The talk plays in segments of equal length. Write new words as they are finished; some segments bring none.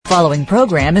following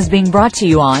program is being brought to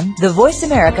you on the Voice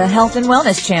America Health and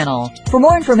Wellness Channel. For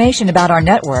more information about our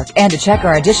network and to check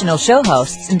our additional show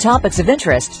hosts and topics of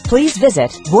interest, please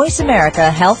visit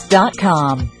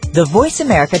voiceamericahealth.com. The Voice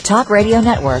America Talk Radio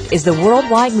Network is the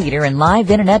worldwide leader in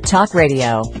live Internet talk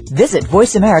radio. Visit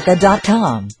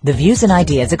voiceamerica.com. The views and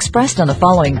ideas expressed on the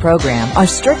following program are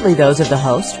strictly those of the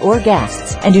host or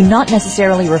guests and do not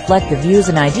necessarily reflect the views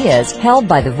and ideas held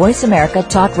by the Voice America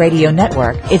Talk Radio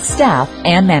Network, its staff,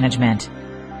 and management.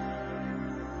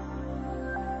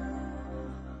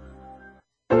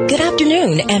 Good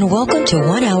afternoon and welcome to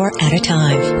 1 Hour at a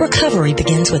Time. Recovery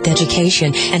begins with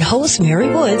education, and host Mary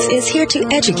Woods is here to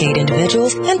educate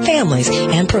individuals and families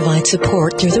and provide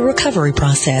support through the recovery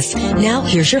process. Now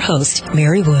here's your host,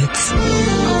 Mary Woods.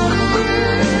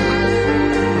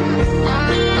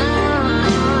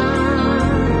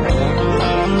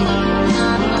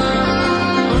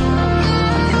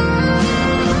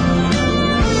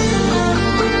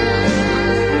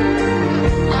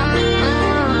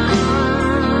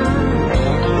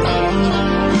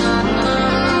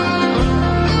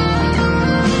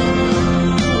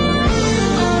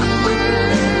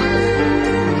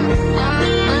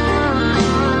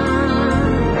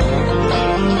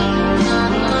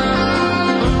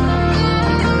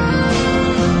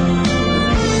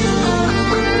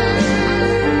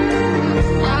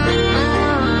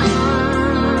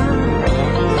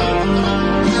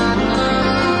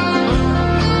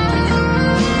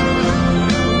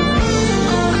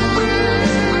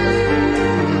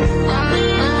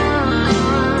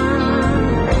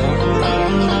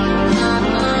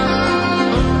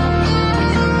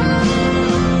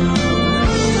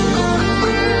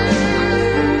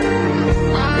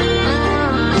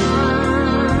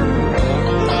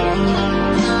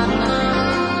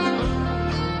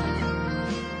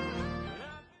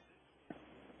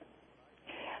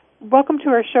 Welcome to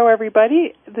our show,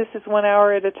 everybody. This is 1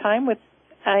 Hour at a Time.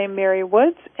 I am Mary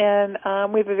Woods, and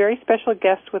we have a very special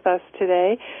guest with us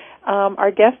today.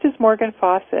 Our guest is Morgan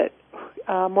Fawcett.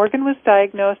 Morgan was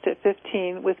diagnosed at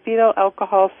 15 with fetal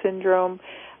alcohol syndrome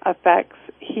effects.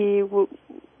 He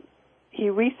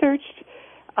researched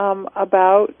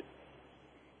about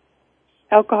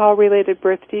alcohol-related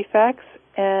birth defects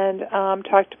and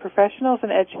talked to professionals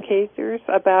and educators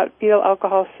about fetal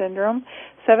alcohol syndrome.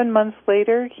 7 months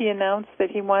later, he announced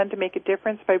that he wanted to make a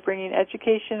difference by bringing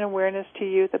education and awareness to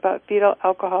youth about fetal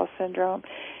alcohol syndrome.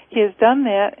 He has done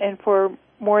that, and for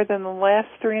more than the last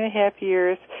 3.5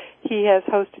 years, he has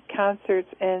hosted concerts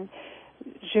in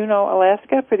Juneau,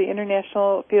 Alaska for the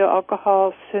International Fetal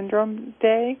Alcohol Syndrome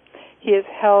Day. He has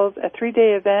held a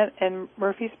 3-day event in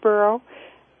Murfreesboro.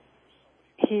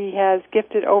 He has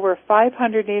gifted over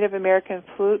 500 Native American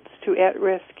flutes to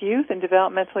at-risk youth and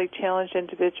developmentally challenged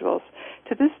individuals.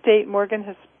 To this date, Morgan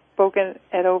has spoken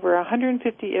at over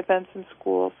 150 events in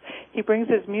schools. He brings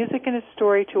his music and his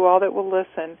story to all that will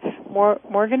listen.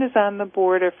 Morgan is on the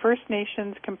board of First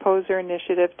Nations Composer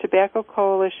Initiative, Tobacco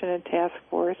Coalition, and Task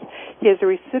Force. He is a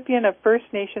recipient of First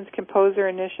Nations Composer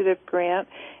Initiative grant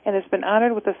and has been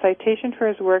honored with a citation for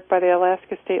his work by the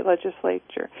Alaska State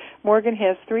Legislature. Morgan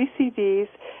has 3 CDs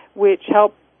which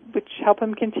help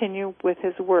him continue with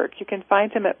his work. You can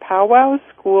find him at Pow Wows,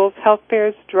 schools, health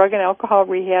fairs, drug and alcohol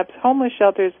rehabs, homeless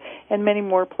shelters, and many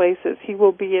more places. He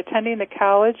will be attending the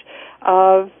College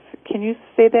of, can you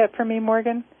say that for me,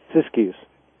 Morgan? Siskiyous.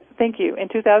 Thank you. In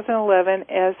 2011,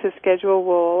 as his schedule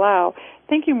will allow.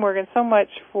 Thank you, Morgan, so much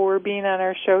for being on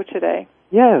our show today.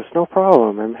 Yes, no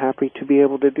problem. I'm happy to be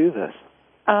able to do this.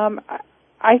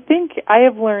 I think I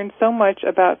have learned so much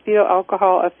about fetal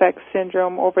alcohol effects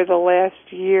syndrome over the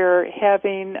last year,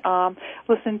 having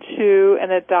listened to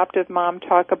an adoptive mom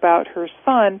talk about her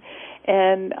son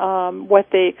and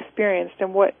what they experienced.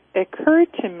 And what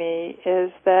occurred to me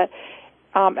is that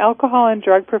alcohol and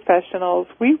drug professionals,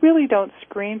 we really don't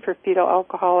screen for fetal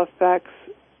alcohol effects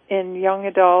in young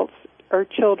adults or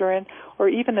children or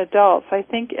even adults. I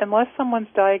think unless someone's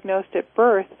diagnosed at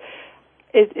birth,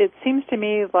 it seems to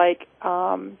me like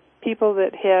people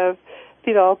that have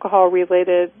fetal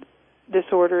alcohol-related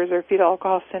disorders or fetal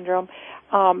alcohol syndrome,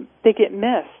 they get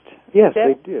missed. Yes,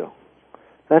 they do.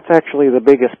 That's actually the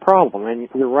biggest problem, and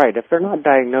you're right. If they're not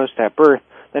diagnosed at birth,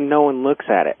 then no one looks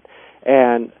at it.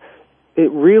 And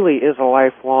it really is a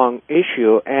lifelong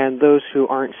issue, and those who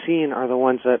aren't seen are the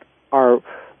ones that are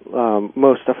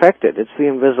most affected. It's the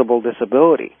invisible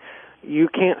disability. You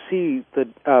can't see the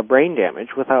brain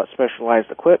damage without specialized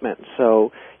equipment.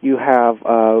 So you have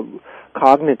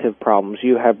cognitive problems,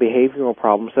 you have behavioral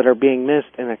problems that are being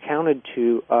missed and accounted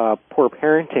to poor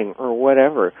parenting or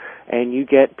whatever. And you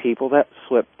get people that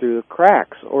slip through the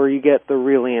cracks, or you get the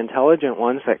really intelligent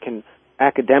ones that can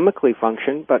academically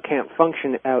function, but can't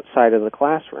function outside of the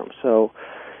classroom. So,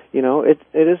 it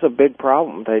is a big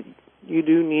problem that you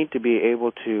do need to be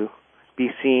able to be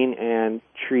seen and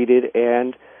treated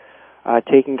and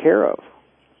taken care of.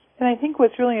 And I think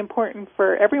what's really important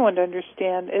for everyone to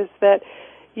understand is that,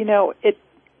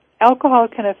 alcohol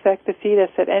can affect the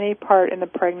fetus at any part in the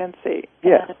pregnancy.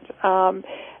 Yes. And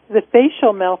the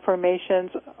facial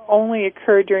malformations only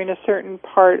occur during a certain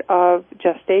part of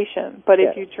gestation. But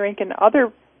if you drink in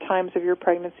other times of your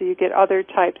pregnancy, you get other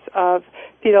types of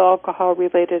fetal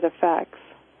alcohol-related effects.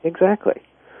 Exactly.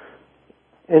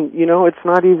 And, it's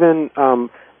not even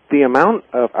the amount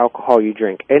of alcohol you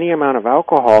drink. Any amount of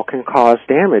alcohol can cause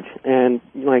damage. And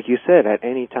like you said, at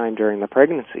any time during the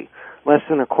pregnancy, less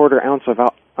than a quarter ounce of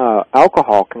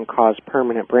alcohol can cause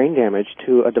permanent brain damage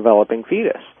to a developing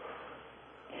fetus.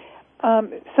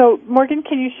 So, Morgan,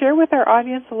 can you share with our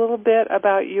audience a little bit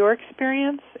about your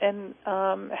experience and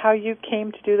how you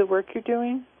came to do the work you're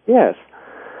doing? Yes.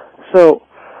 So,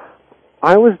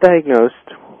 I was diagnosed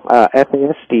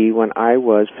FASD when I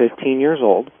was 15 years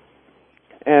old.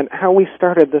 And how we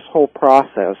started this whole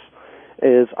process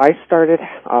is I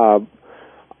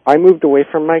moved away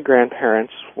from my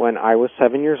grandparents when I was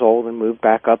 7 years old and moved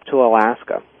back up to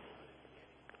Alaska.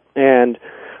 And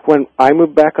when I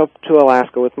moved back up to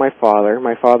Alaska with my father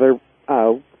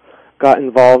got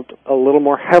involved a little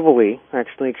more heavily,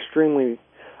 actually extremely,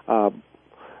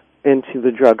 into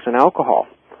the drugs and alcohol.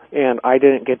 And I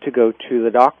didn't get to go to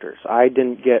the doctors. I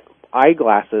didn't get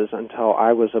eyeglasses until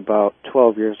I was about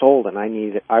 12 years old, and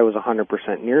I was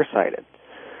 100% nearsighted.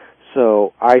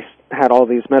 So I had all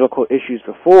these medical issues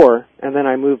before, and then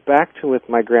I moved back with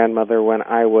my grandmother when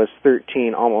I was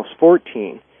 13, almost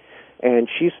 14, and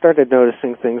she started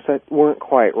noticing things that weren't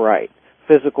quite right.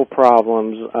 Physical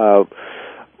problems,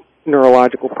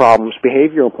 neurological problems,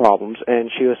 behavioral problems,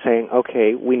 and she was saying,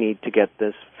 okay, we need to get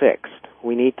this fixed.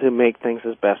 We need to make things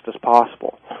as best as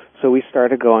possible. So we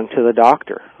started going to the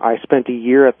doctor. I spent a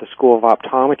year at the School of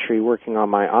Optometry working on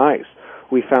my eyes.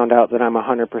 We found out that I'm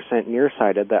 100%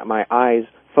 nearsighted, that my eyes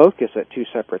focus at two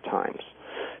separate times,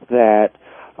 that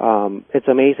it's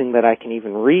amazing that I can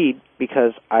even read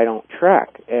because I don't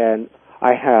track, and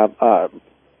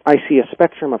I see a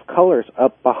spectrum of colors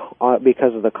up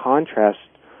because of the contrast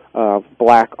of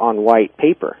black on white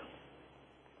paper.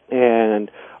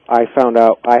 And I found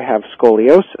out I have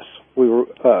scoliosis. We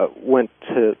went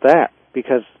to that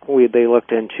because they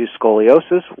looked into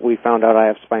scoliosis. We found out I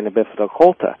have spina bifida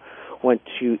occulta. Went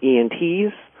to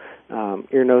ENTs,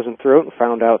 ear, nose, and throat, and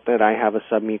found out that I have a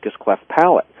submucous cleft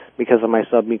palate. Because of my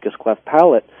submucous cleft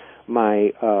palate,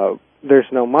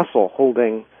 there's no muscle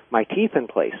holding my teeth in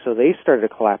place, so they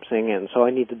started collapsing, and so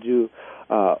I need to do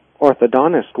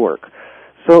orthodontist work.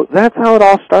 So that's how it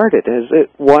all started.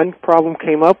 One problem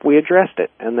came up, we addressed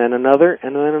it, and then another,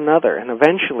 and then another, and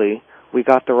eventually we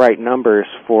got the right numbers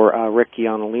for Rick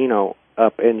Ionolino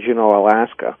up in Juneau,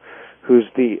 Alaska, who's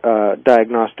the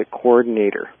diagnostic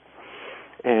coordinator.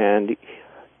 And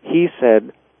he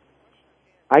said,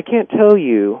 I can't tell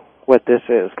you what this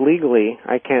is. Legally,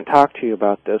 I can't talk to you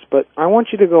about this, but I want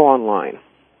you to go online.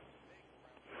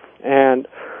 And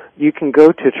you can go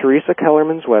to Teresa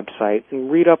Kellerman's website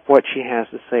and read up what she has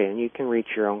to say, and you can reach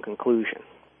your own conclusion.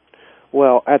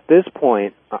 Well, at this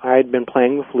point, I had been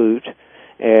playing the flute,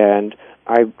 and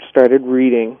I started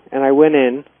reading, and I went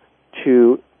in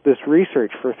to this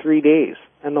research for 3 days.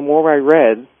 And the more I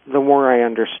read, the more I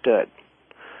understood.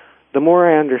 The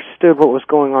more I understood what was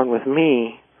going on with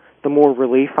me, the more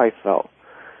relief I felt.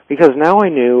 Because now I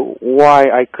knew why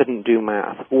I couldn't do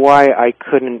math, why I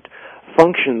couldn't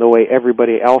function the way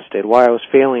everybody else did, why I was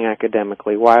failing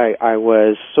academically, why I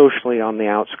was socially on the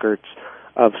outskirts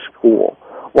of school,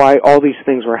 why all these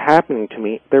things were happening to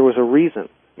me. There was a reason,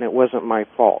 and it wasn't my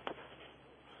fault.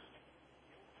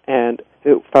 And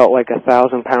it felt like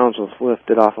 1,000 pounds was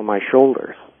lifted off of my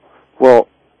shoulders. Well,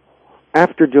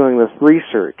 after doing this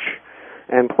research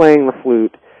and playing the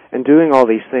flute and doing all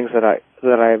these things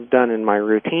that I've done in my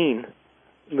routine,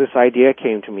 this idea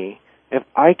came to me. If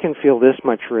I can feel this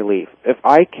much relief, if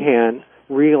I can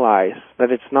realize that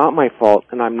it's not my fault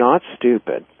and I'm not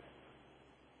stupid,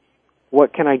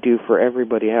 what can I do for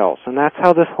everybody else? And that's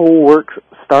how this whole work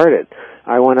started.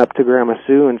 I went up to Grandma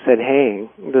Sue and said, hey,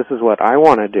 this is what I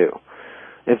want to do.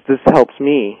 If this helps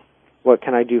me, what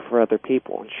can I do for other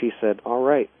people? And she said, all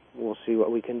right, we'll see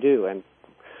what we can do. And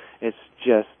it's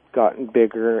just gotten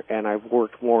bigger, and I've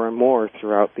worked more and more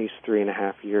throughout these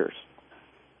 3.5 years.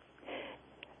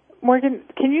 Morgan,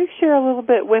 can you share a little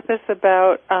bit with us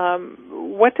about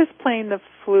what does playing the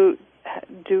flute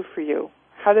do for you?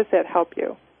 How does that help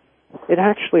you? It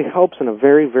actually helps in a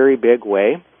very, very big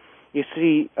way. You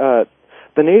see,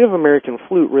 the Native American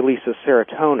flute releases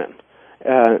serotonin,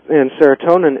 and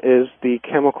serotonin is the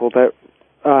chemical that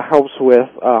helps with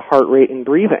heart rate and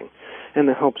breathing, and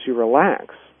it helps you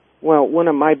relax. Well, one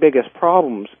of my biggest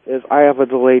problems is I have a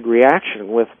delayed reaction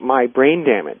with my brain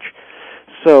damage.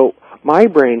 So my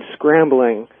brain's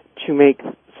scrambling to make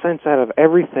sense out of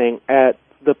everything at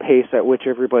the pace at which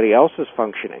everybody else is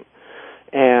functioning.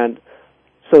 And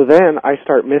so then I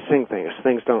start missing things.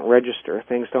 Things don't register,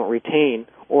 things don't retain,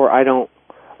 or I don't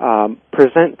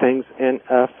present things in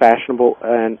a fashionable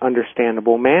and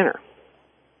understandable manner.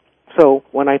 So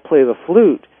when I play the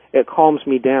flute, it calms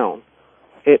me down.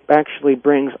 It actually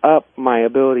brings up my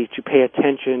ability to pay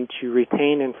attention, to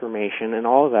retain information and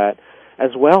all of that,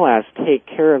 as well as take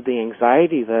care of the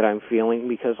anxiety that I'm feeling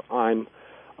because I'm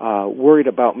worried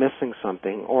about missing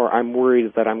something, or I'm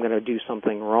worried that I'm going to do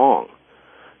something wrong,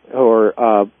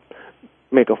 or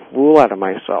make a fool out of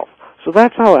myself. So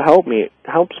that's how it helps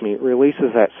me. It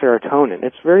releases that serotonin.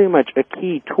 It's very much a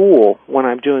key tool when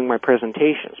I'm doing my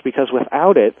presentations, because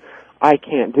without it, I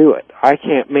can't do it. I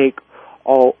can't make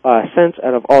all sense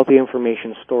out of all the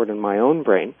information stored in my own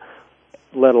brain,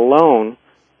 let alone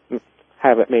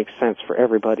have it make sense for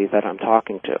everybody that I'm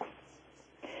talking to.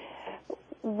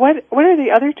 What are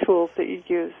the other tools that you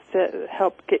use to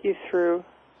help get you through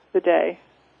the day?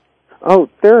 Oh,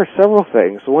 there are several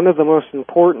things. One of the most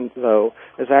important, though,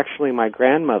 is actually my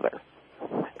grandmother.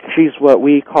 She's what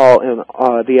we call in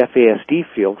the FASD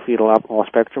field, fetal alcohol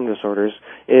spectrum disorders,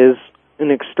 is an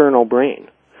external brain.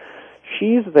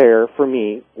 She's there for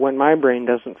me when my brain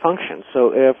doesn't function.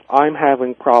 So if I'm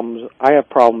having problems, I have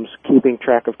problems keeping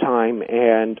track of time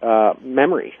and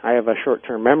memory. I have a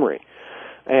short-term memory.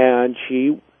 And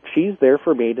she's there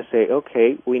for me to say,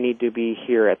 okay, we need to be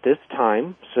here at this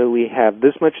time, so we have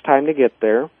this much time to get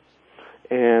there,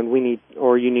 and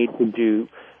you need to do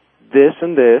this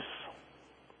and this,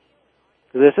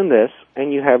 this and this,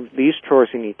 and you have these chores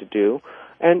you need to do,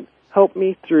 and help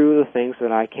me through the things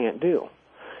that I can't do.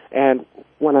 And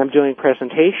when I'm doing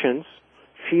presentations,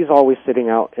 she's always sitting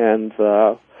out in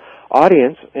the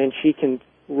audience, and she can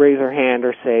raise her hand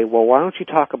or say, well, why don't you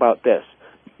talk about this?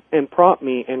 And prompt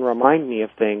me and remind me of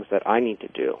things that I need to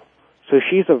do. So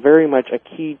she's very much a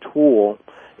key tool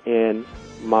in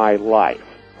my life.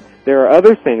 There are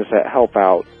other things that help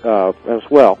out as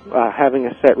well. Having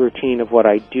a set routine of what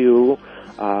I do,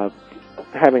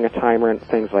 having a timer and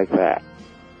things like that.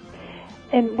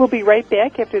 And we'll be right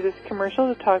back after this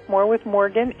commercial to talk more with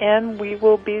Morgan, and we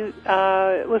will be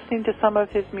listening to some of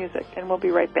his music, and we'll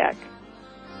be right back.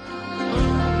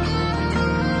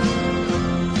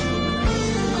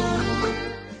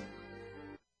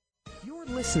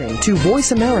 Listening to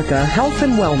Voice America Health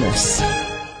and Wellness.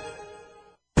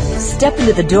 Step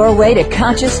into the doorway to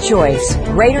conscious choice,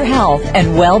 greater health,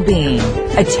 and well-being.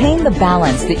 Attain the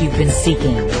balance that you've been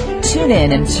seeking. Tune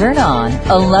in and turn on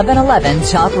 1111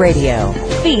 Talk Radio.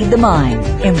 Feed the mind.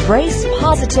 Embrace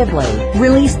positively.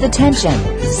 Release the tension.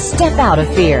 Step out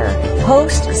of fear.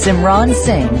 Host Simran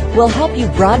Singh will help you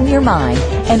broaden your mind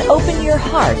and open your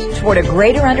heart toward a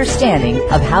greater understanding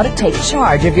of how to take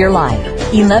charge of your life.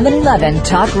 1111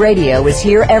 Talk Radio is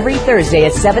here every Thursday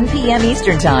at 7 p.m.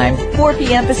 Eastern Time, 4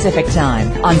 p.m. Pacific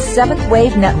Time on 7th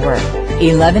Wave Network.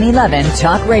 1111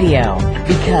 Talk Radio,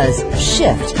 because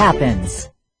shift happens.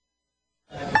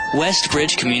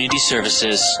 Westbridge Community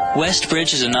Services.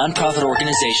 Westbridge is a nonprofit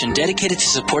organization dedicated to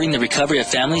supporting the recovery of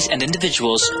families and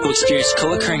individuals who experience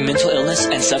co-occurring mental illness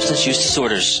and substance use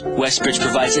disorders. Westbridge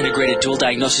provides integrated dual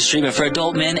diagnosis treatment for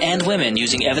adult men and women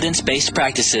using evidence-based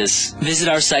practices. Visit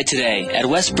our site today at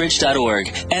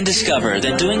westbridge.org and discover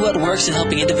that doing what works in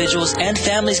helping individuals and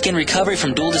families gain recovery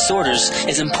from dual disorders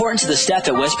is important to the staff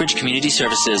at Westbridge Community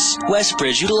Services.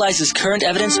 Westbridge utilizes current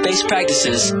evidence-based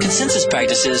practices, consensus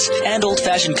practices, and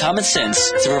old-fashioned common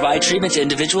sense to provide treatment to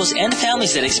individuals and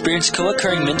families that experience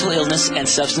co-occurring mental illness and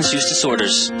substance use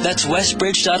disorders. That's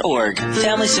westbridge.org,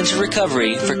 family-centered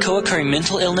recovery for co-occurring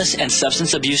mental illness and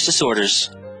substance abuse disorders.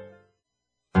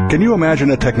 Can you imagine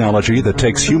a technology that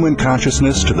takes human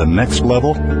consciousness to the next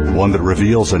level? One that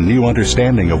reveals a new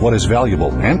understanding of what is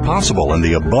valuable and possible in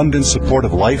the abundant support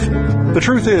of life? The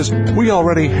truth is, we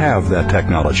already have that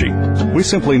technology. We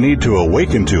simply need to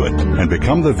awaken to it and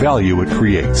become the value it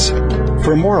creates.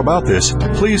 For more about this,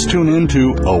 please tune in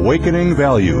to Awakening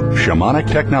Value,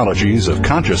 Shamanic Technologies of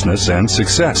Consciousness and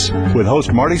Success with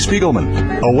host Marty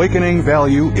Spiegelman. Awakening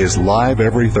Value is live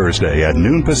every Thursday at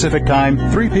noon Pacific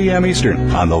Time, 3 p.m.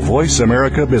 Eastern on the Voice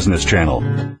America Business Channel.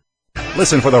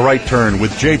 Listen for The Right Turn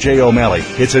with J.J. O'Malley.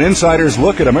 It's an insider's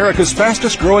look at America's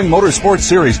fastest-growing motorsports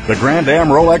series, the Grand Am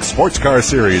Rolex Sports Car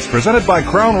Series, presented by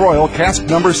Crown Royal Cask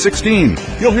Number 16.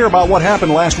 You'll hear about what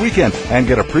happened last weekend and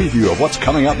get a preview of what's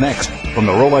coming up next. From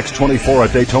the Rolex 24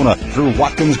 at Daytona through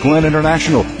Watkins Glen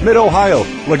International, Mid-Ohio,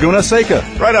 Laguna Seca,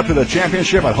 right up to the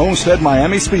championship at Homestead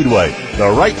Miami Speedway.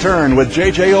 The Right Turn with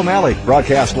J.J. O'Malley,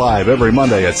 broadcast live every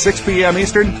Monday at 6 p.m.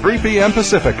 Eastern, 3 p.m.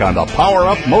 Pacific on the Power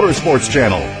Up Motorsports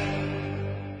Channel.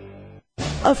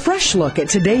 A fresh look at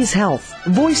today's health.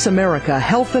 Voice America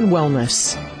Health and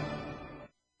Wellness.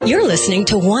 You're listening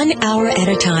to 1 Hour at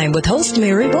a Time with host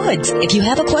Mary Woods. If you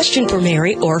have a question for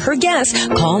Mary or her guest,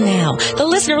 call now. The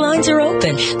listener lines are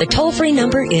open. The toll-free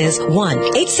number is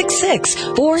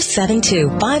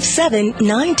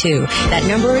 1-866-472-5792. That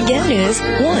number again is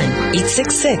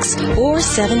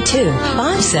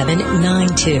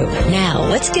 1-866-472-5792. Now,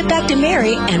 let's get back to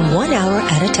Mary and 1 Hour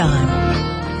at a Time.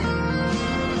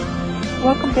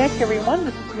 Welcome back, everyone.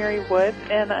 This is Mary Woods,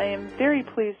 and I am very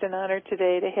pleased and honored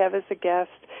today to have as a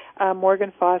guest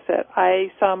Morgan Fawcett.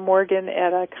 I saw Morgan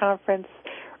at a conference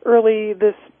early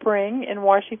this spring in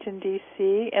Washington,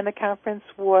 D.C., and the conference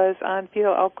was on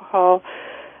fetal alcohol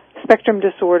spectrum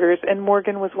disorders, and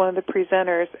Morgan was one of the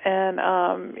presenters. And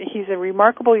he's a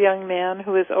remarkable young man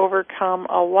who has overcome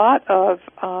a lot of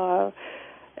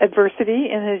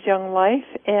adversity in his young life,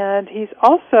 and he's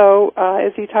also,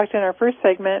 as he talked in our first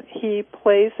segment, he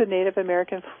plays the Native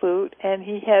American flute, and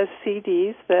he has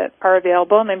CDs that are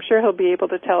available, and I'm sure he'll be able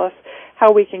to tell us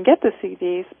how we can get the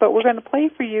CDs, but we're going to play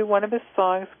for you one of his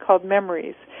songs called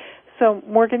Memories. So,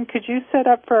 Morgan, could you set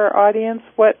up for our audience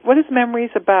what is Memories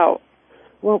about?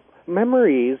 Well,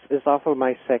 Memories is off of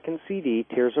my second CD,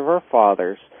 Tears of Our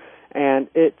Fathers, and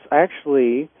it's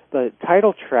actually the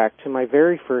title track to my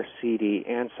very first CD,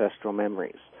 Ancestral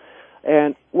Memories.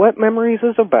 And what Memories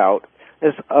is about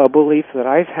is a belief that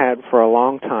I've had for a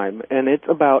long time, and it's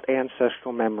about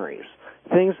ancestral memories.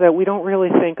 Things that we don't really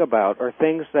think about, or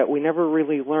things that we never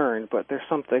really learned, but there's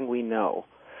something we know.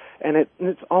 And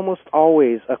it's almost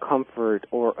always a comfort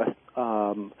or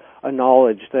a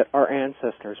knowledge that our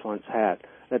ancestors once had,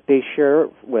 that they share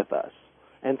with us,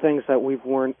 and things that we've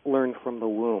learned from the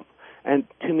womb. And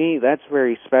to me, that's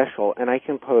very special, and I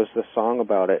composed a song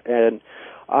about it. And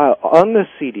on the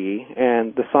CD,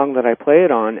 and the song that I play it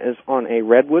on is on a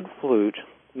redwood flute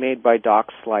made by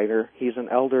Doc Slider. He's an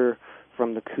elder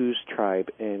from the Coos tribe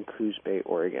in Coos Bay,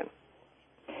 Oregon.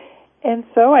 And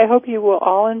so I hope you will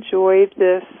all enjoy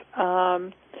this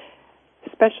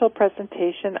special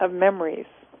presentation of Memories.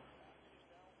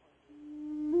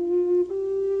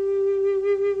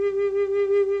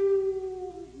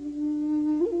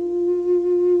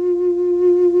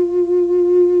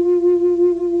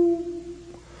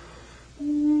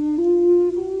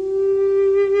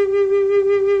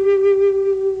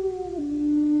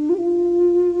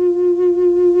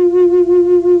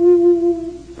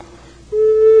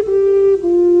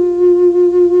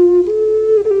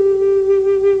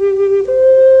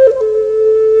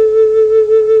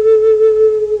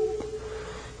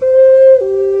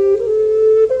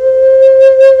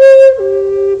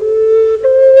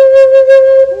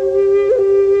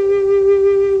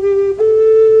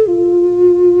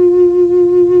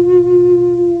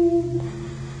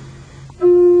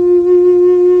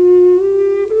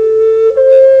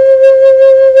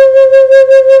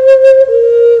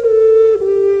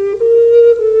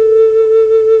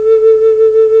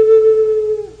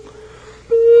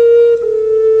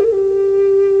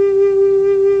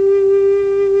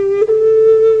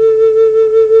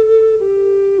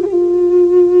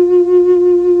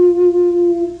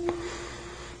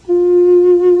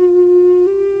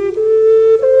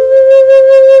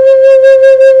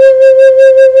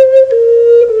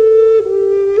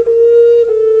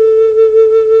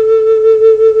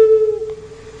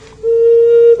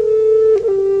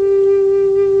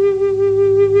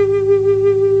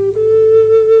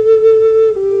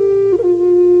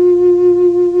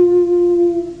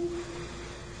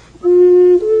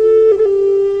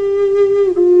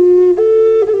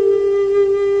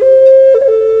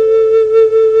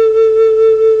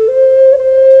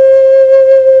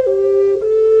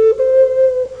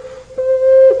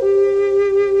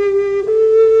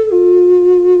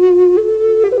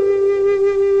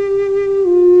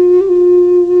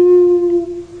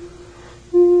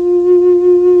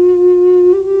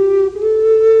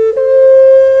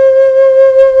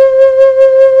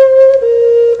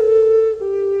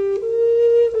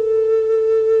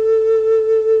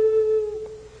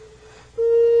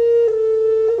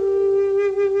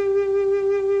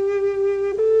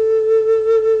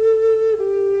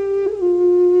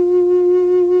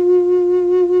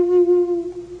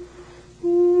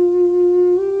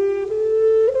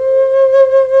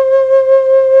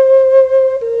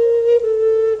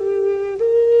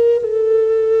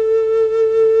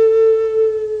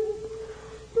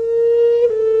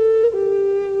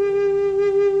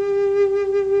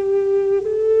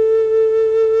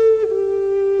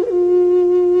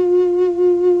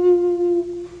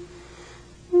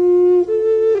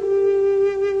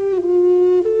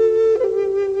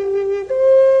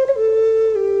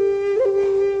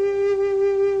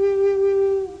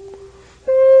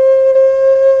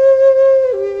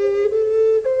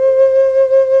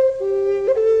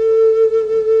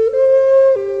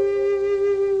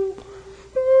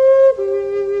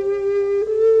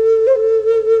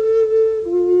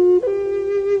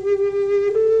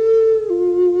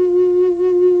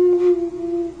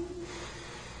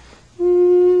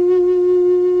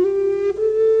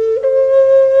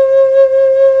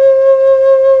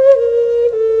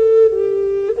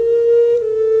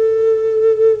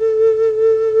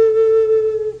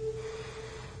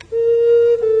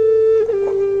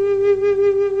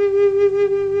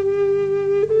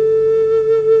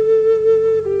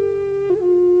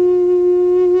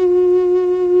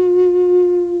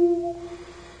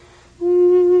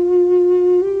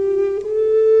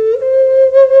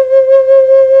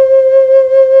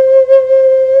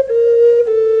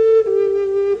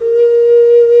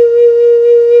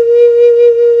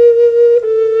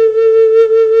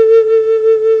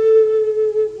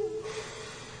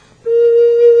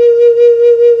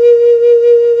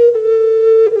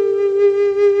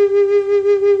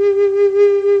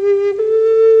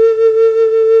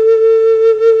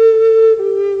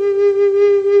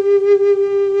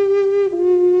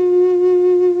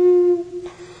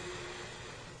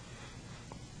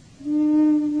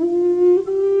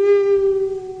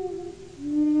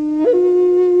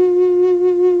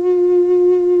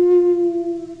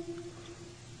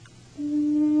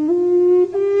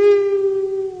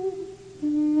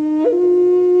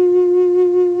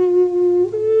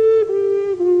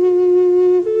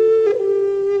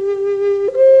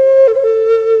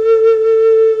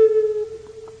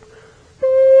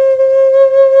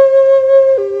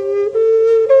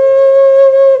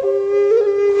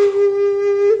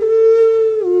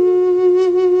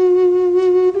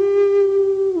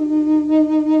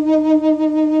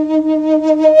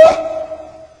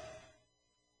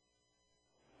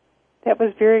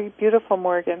 was very beautiful,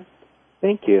 Morgan.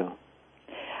 Thank you.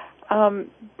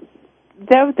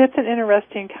 That's an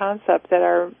interesting concept, that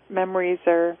our memories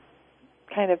are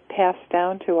kind of passed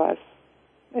down to us.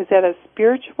 Is that a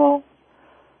spiritual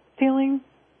feeling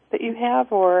that you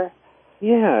have, or?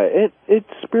 Yeah, it's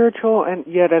spiritual, and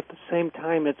yet at the same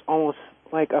time, it's almost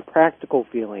like a practical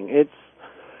feeling.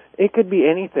 It could be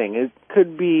anything. It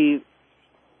could be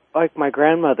like my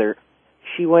grandmother.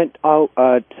 She went out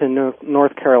to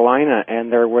North Carolina,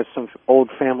 and there was some old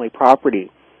family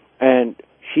property, and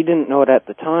she didn't know it at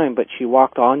the time, but she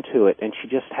walked onto it, and she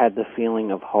just had the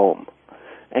feeling of home.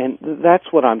 And that's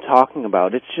what I'm talking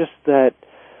about. It's just that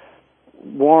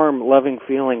warm, loving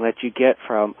feeling that you get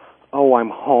from, oh, I'm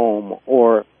home,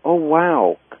 or, oh,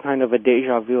 wow, kind of a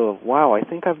deja vu of, wow, I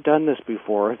think I've done this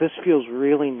before. This feels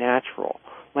really natural.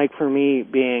 Like for me,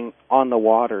 being on the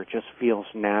water just feels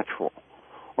natural,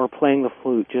 or playing the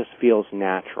flute just feels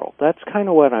natural. That's kind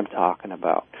of what I'm talking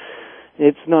about.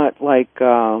 It's not like,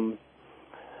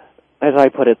 as I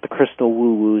put it, the crystal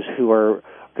woo-woos who are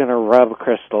going to rub a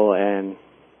crystal and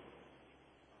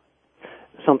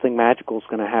something magical is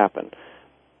going to happen.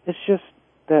 It's just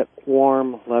that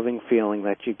warm, loving feeling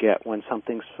that you get when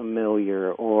something's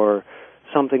familiar, or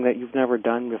something that you've never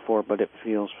done before, but it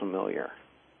feels familiar.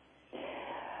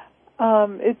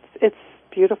 It's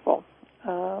beautiful,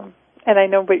 and I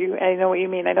know what you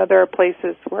mean. I know there are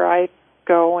places where I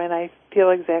go and I feel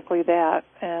exactly that,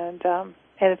 and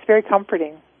it's very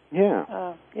comforting.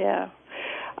 Yeah. Yeah.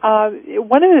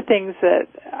 One of the things that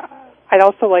I'd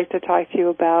also like to talk to you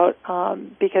about,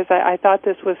 because I thought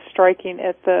this was striking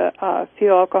at the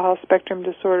Fetal Alcohol Spectrum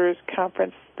Disorders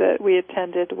Conference that we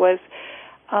attended, was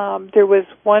there was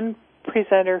one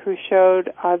presenter who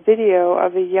showed a video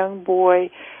of a young boy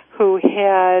who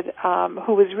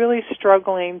was really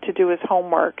struggling to do his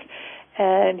homework,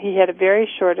 and he had a very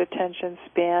short attention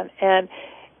span, and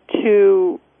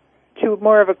to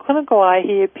more of a clinical eye,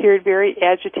 he appeared very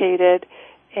agitated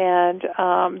and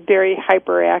very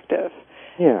hyperactive.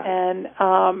 Yeah.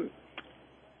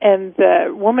 And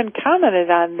the woman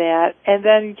commented on that, and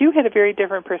then you had a very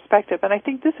different perspective. And I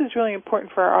think this is really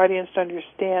important for our audience to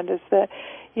understand, is that,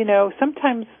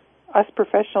 sometimes us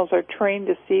professionals are trained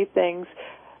to see things,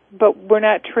 but we're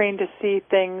not trained to see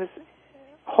things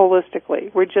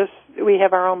holistically. We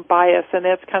have our own bias, and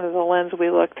that's kind of the lens we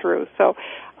look through. So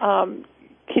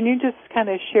can you just kind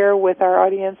of share with our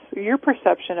audience your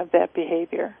perception of that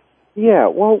behavior? Yeah,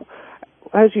 well,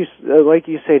 as like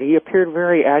you said, he appeared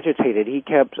very agitated. He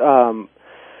kept,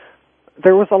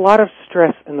 there was a lot of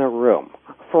stress in the room.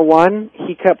 For one,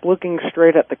 he kept looking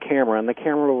straight at the camera, and the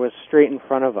camera was straight in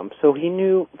front of him. So he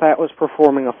knew that was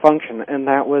performing a function, and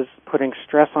that was putting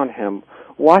stress on him,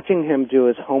 watching him do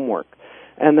his homework.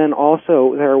 And then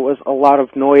also there was a lot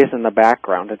of noise in the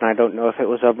background, and I don't know if it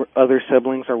was other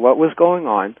siblings or what was going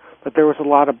on, but there was a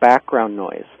lot of background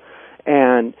noise.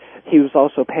 And he was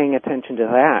also paying attention to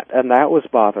that, and that was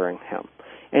bothering him.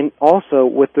 And also,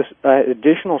 with this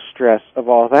additional stress of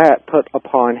all that put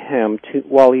upon him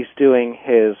while he's doing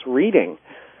his reading,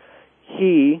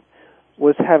 he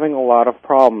was having a lot of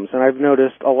problems. And I've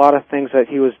noticed a lot of things that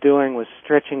he was doing was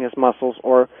stretching his muscles,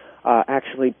 or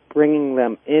actually bringing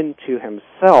them into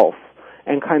himself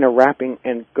and kind of wrapping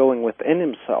and going within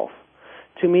himself.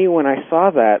 To me, when I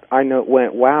saw that,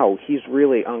 went, wow, he's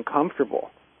really uncomfortable.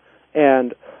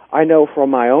 And I know from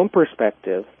my own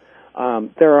perspective,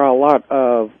 there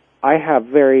are I have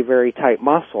very, very tight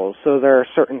muscles, so there are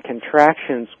certain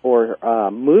contractions or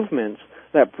movements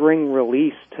that bring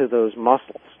release to those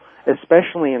muscles,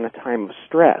 especially in a time of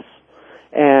stress.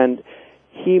 And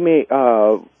he may,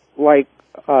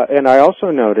 and I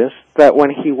also noticed that when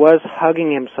he was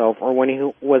hugging himself, or when he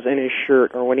was in his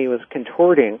shirt, or when he was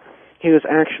contorting, he was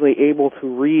actually able to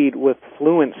read with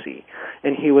fluency,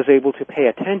 and he was able to pay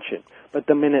attention. But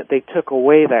the minute they took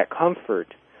away that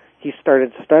comfort, he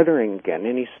started stuttering again,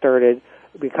 and he started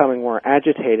becoming more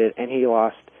agitated, and he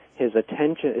lost his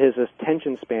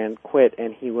attention span quit,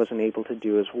 and he wasn't able to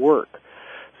do his work.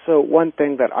 So one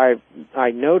thing that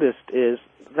I noticed is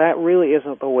that really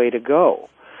isn't the way to go.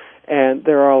 And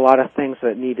there are a lot of things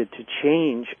that needed to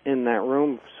change in that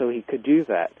room so he could do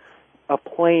that. A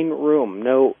plain room,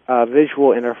 no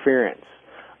visual interference.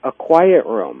 A quiet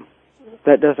room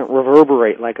that doesn't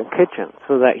reverberate like a kitchen,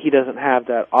 so that he doesn't have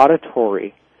that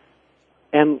auditory,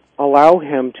 and allow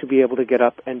him to be able to get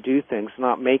up and do things,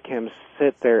 not make him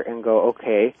sit there and go,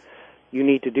 okay, you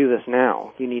need to do this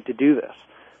now. You need to do this.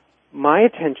 My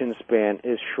attention span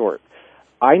is short.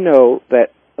 I know that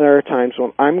there are times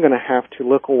when I'm going to have to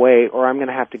look away, or I'm going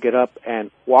to have to get up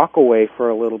and walk away for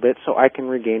a little bit so I can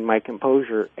regain my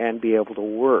composure and be able to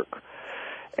work.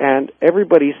 And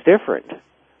everybody's different.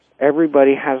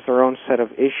 Everybody has their own set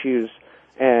of issues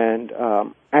and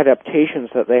adaptations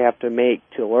that they have to make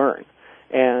to learn.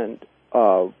 And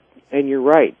you're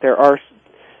right.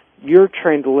 You're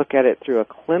trying to look at it through a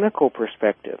clinical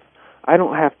perspective. I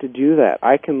don't have to do that.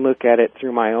 I can look at it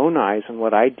through my own eyes and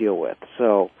what I deal with.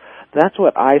 So that's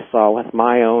what I saw with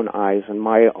my own eyes and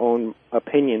my own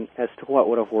opinion as to what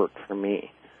would have worked for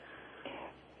me.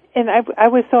 And I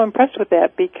was so impressed with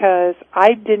that because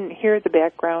I didn't hear the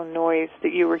background noise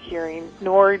that you were hearing,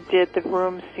 nor did the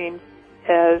room seem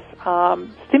as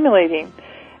stimulating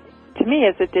to me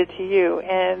as it did to you.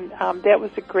 And that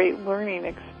was a great learning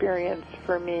experience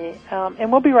for me.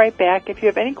 And we'll be right back. If you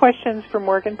have any questions for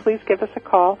Morgan, please give us a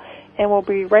call, and we'll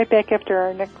be right back after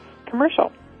our next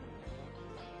commercial.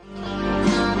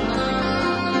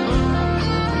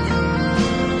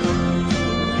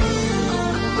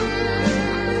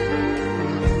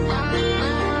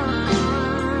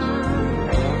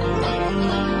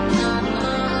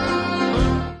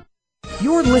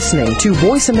 You're listening to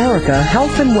Voice America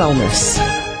Health and Wellness.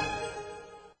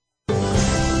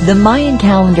 The Mayan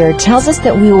calendar tells us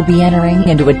that we will be entering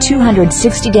into a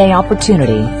 260-day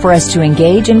opportunity for us to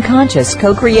engage in conscious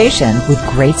co-creation with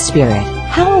Great Spirit.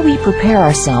 How will we prepare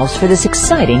ourselves for this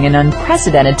exciting and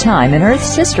unprecedented time in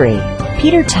Earth's history?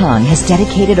 Peter Tongue has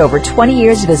dedicated over 20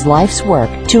 years of his life's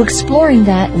work to exploring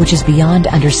that which is beyond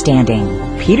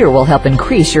understanding. Peter will help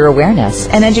increase your awareness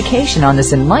and education on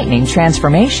this enlightening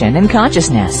transformation in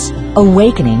consciousness.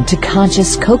 Awakening to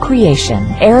Conscious Co-Creation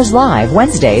airs live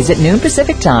Wednesdays at noon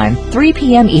Pacific Time, 3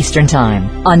 p.m. Eastern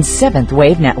Time on 7th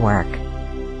Wave Network.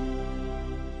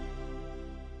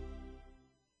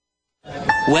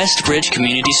 Westbridge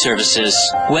Community Services.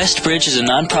 Westbridge is a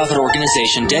nonprofit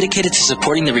organization dedicated to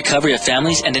supporting the recovery of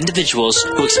families and individuals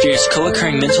who experience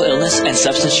co-occurring mental illness and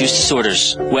substance use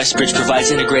disorders. Westbridge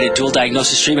provides integrated dual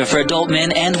diagnosis treatment for adult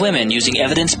men and women using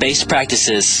evidence-based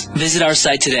practices. Visit our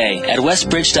site today at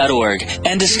westbridge.org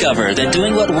and discover that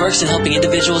doing what works in helping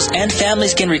individuals and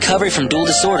families gain recovery from dual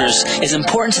disorders is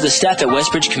important to the staff at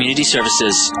Westbridge Community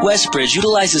Services. Westbridge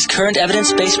utilizes current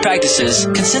evidence-based practices,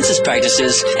 consensus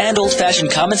practices, and old-fashioned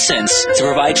common sense to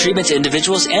provide treatment to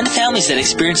individuals and families that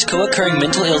experience co-occurring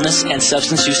mental illness and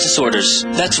substance use disorders.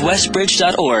 That's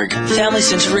westbridge.org,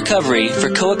 family-centered recovery for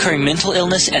co-occurring mental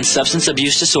illness and substance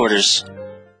abuse disorders.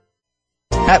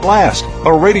 At last,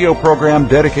 a radio program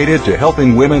dedicated to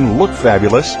helping women look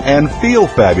fabulous and feel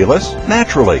fabulous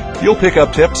naturally. You'll pick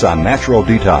up tips on natural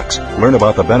detox, learn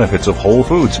about the benefits of whole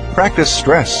foods, practice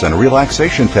stress and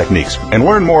relaxation techniques, and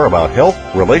learn more about health,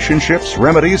 relationships,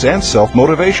 remedies, and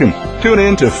self-motivation. Tune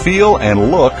in to Feel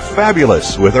and Look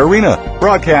Fabulous with Arena.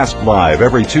 Broadcast live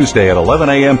every Tuesday at 11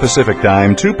 a.m. Pacific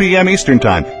Time, 2 p.m. Eastern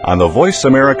Time on the Voice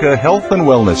America Health and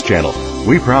Wellness Channel.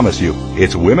 We promise you,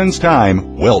 it's women's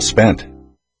time well spent.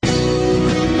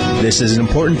 This is an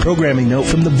important programming note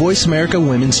from the Voice America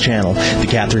Women's Channel. The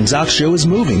Catherine Zox Show is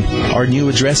moving. Our new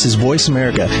address is Voice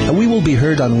America, and we will be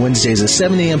heard on Wednesdays at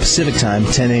 7 a.m. Pacific Time,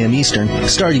 10 a.m. Eastern,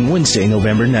 starting Wednesday,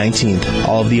 November 19th.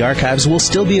 All of the archives will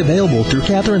still be available through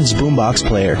Catherine's Boombox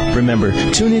player. Remember,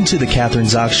 tune in to the Catherine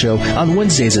Zox Show on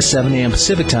Wednesdays at 7 a.m.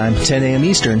 Pacific Time, 10 a.m.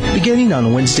 Eastern, beginning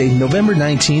on Wednesday, November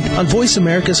 19th on Voice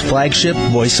America's flagship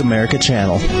Voice America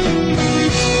channel.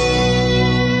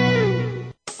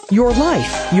 Your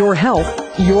life, your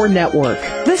health, your network.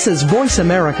 This is Voice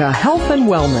America Health and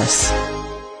Wellness.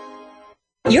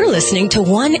 You're listening to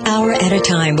 1 Hour at a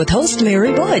Time with host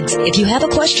Mary Woods. If you have a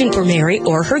question for Mary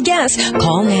or her guest,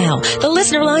 call now. The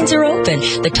listener lines are open.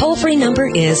 The toll-free number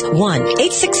is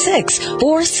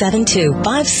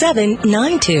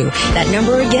 1-866-472-5792. That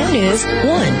number again is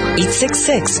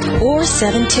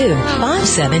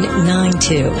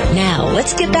 1-866-472-5792. Now,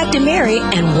 let's get back to Mary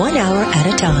and 1 Hour at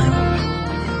a Time.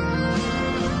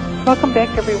 Welcome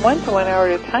back, everyone, to 1 Hour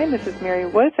at a Time. This is Mary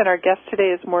Woods, and our guest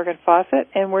today is Morgan Fawcett,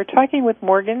 and we're talking with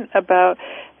Morgan about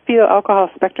fetal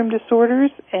alcohol spectrum disorders,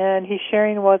 and he's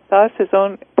sharing with us his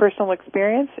own personal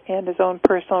experience and his own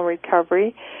personal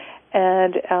recovery.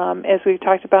 And as we've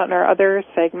talked about in our other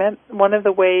segment, one of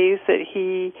the ways that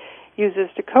he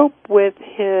uses to cope with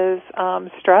his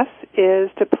stress is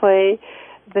to play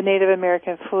the Native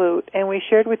American flute. And we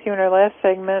shared with you in our last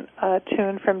segment a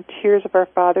tune from Tears of Our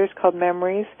Fathers called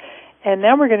Memories. And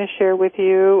now we're going to share with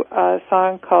you a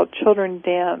song called Children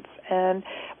Dance. And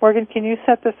Morgan, can you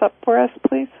set this up for us,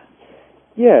 please?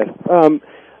 Yes. The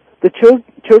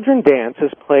Children Dance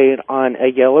is played on a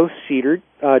yellow cedar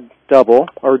double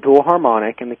or dual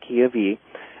harmonic in the key of E.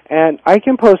 And I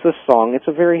composed this song. It's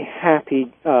a very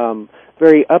happy,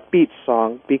 very upbeat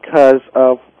song because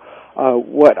of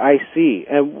what I see.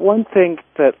 And one thing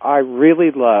that I really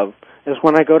love is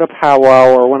when I go to Pow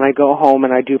Wow or when I go home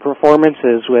and I do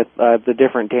performances with the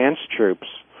different dance troupes,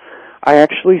 I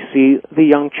actually see the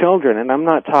young children, and I'm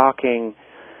not talking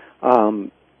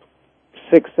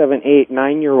 6, 7, 8,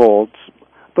 9-year-olds,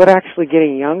 but actually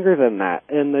getting younger than that,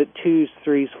 in the 2s,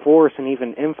 3s, 4s, and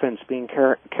even infants being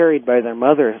carried by their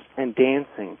mothers and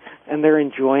dancing, and they're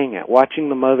enjoying it, watching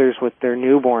the mothers with their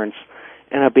newborns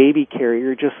and a baby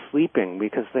carrier just sleeping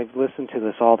because they've listened to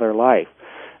this all their life,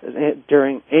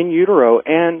 in utero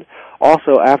and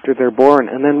also after they're born,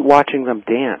 and then watching them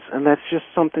dance. And that's just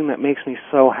something that makes me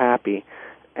so happy,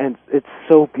 and it's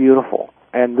so beautiful.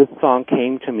 And this song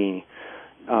came to me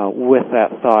with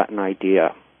that thought and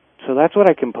idea. So that's what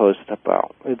I composed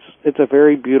about. It's a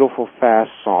very beautiful,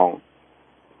 fast song.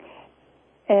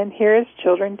 And here is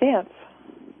Children Dance.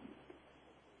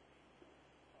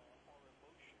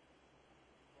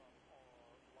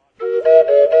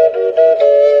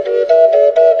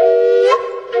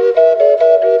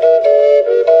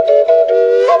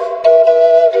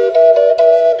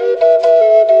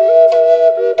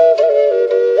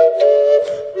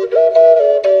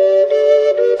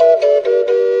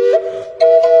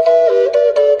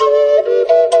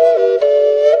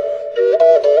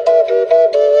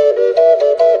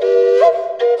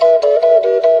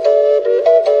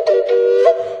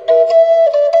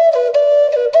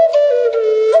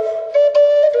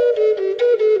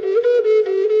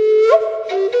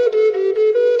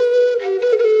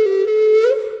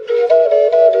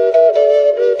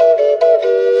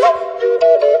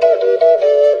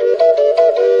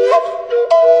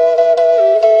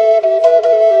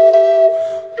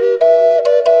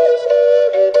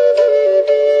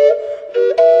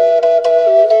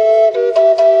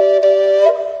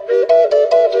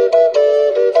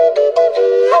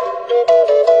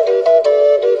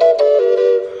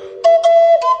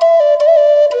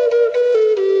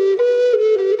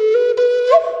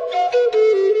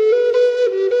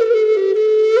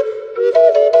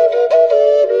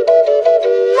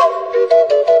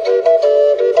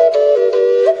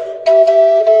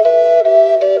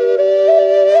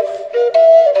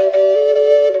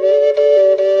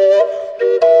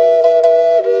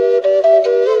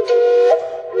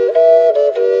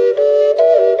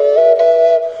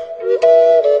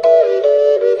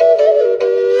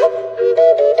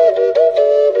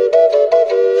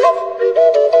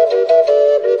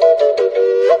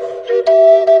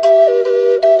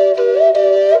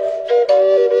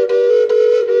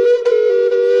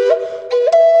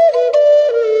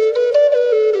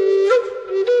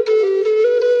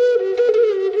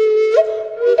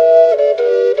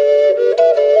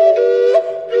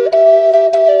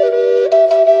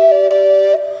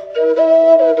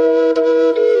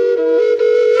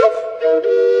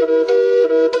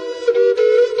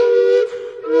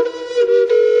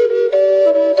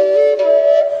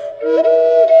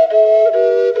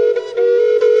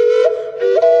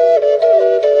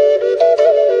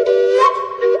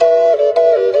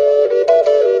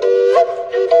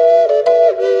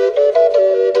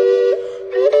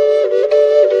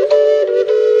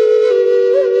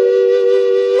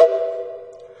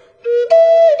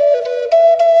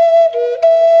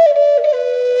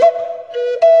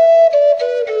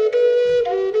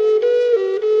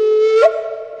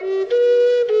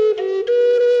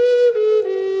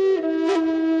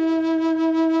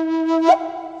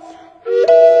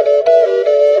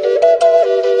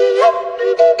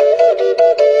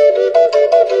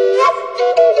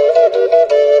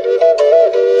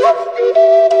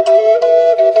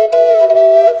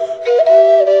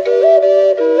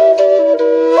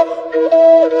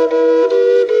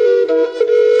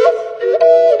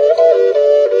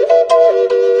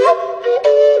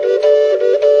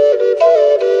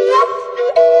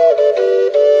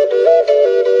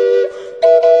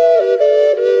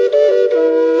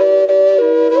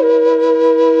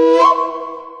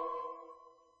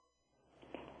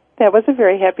 That was a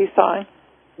very happy song.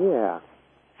 Yeah.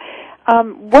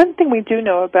 One thing we do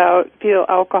know about fetal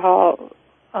alcohol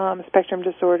spectrum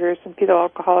disorders and fetal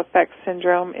alcohol effects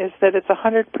syndrome is that it's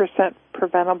 100%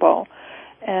 preventable,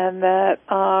 and that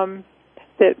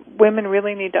that women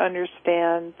really need to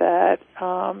understand that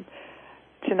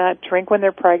to not drink when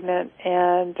they're pregnant,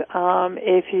 and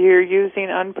if you're using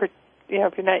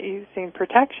if you're not using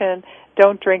protection,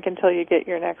 don't drink until you get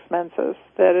your next menses.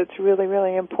 That it's really,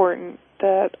 really important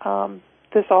that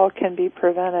this all can be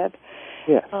prevented.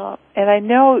 Yes. And I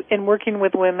know in working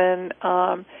with women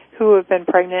who have been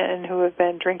pregnant and who have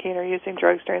been drinking or using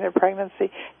drugs during their pregnancy,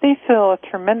 they feel a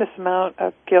tremendous amount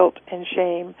of guilt and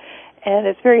shame. And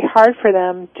it's very hard for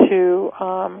them to,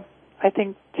 I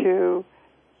think, to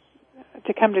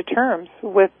to come to terms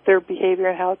with their behavior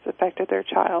and how it's affected their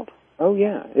child. Oh,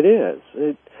 yeah, it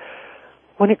is.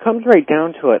 When it comes right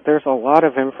down to it, there's a lot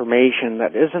of information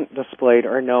that isn't displayed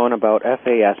or known about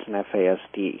FAS and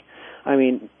FASD. I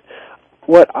mean,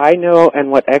 what I know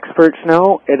and what experts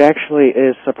know, it actually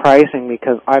is surprising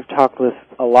because I've talked with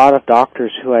a lot of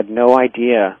doctors who had no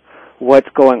idea what's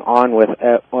going on with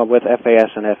FAS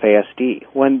and FASD.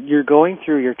 When you're going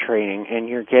through your training and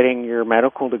you're getting your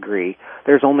medical degree,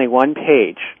 there's only one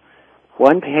page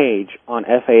on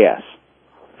FAS,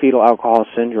 fetal alcohol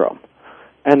syndrome.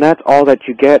 And that's all that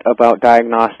you get about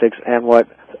diagnostics and what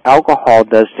alcohol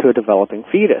does to a developing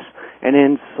fetus. And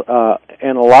in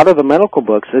a lot of the medical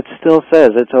books, it still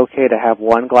says it's okay to have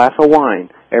 1 glass of wine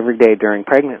every day during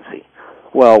pregnancy.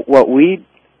 Well, what we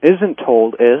isn't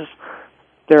told is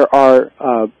there are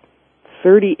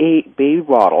 38 baby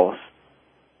bottles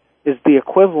is the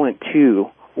equivalent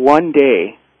to 1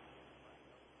 day,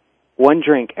 1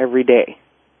 drink every day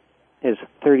is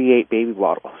 38 baby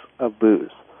bottles of booze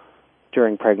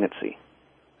during pregnancy.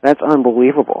 That's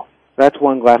unbelievable. That's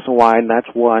 1 glass of wine, that's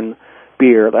 1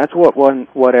 beer, that's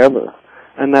whatever.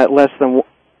 And that less than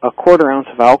a quarter ounce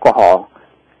of alcohol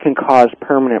can cause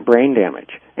permanent brain damage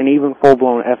and even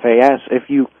full-blown FAS if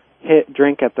you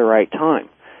drink at the right time.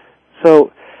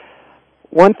 So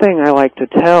one thing I like to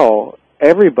tell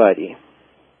everybody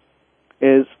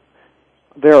is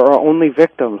there are only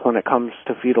victims when it comes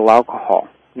to fetal alcohol,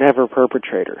 never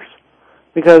perpetrators.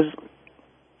 Because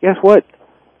guess what?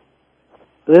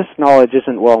 This knowledge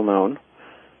isn't well known.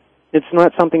 It's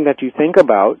not something that you think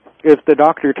about. If the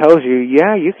doctor tells you,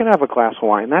 yeah, you can have a glass of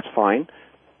wine, that's fine,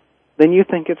 then you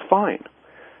think it's fine.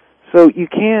 So you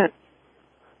can't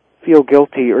feel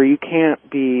guilty or you can't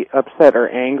be upset or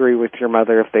angry with your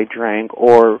mother if they drank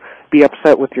or be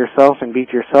upset with yourself and beat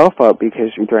yourself up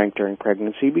because you drank during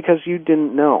pregnancy because you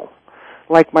didn't know.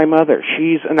 Like my mother,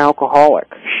 she's an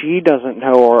alcoholic. She doesn't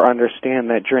know or understand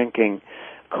that drinking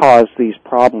caused these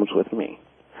problems with me.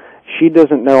 She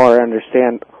doesn't know or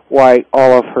understand why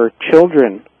all of her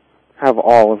children have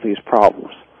all of these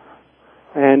problems.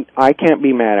 And I can't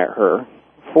be mad at her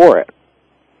for it.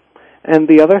 And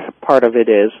the other part of it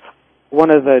is, one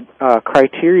of the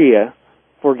criteria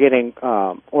for getting,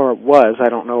 or it was, I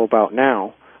don't know about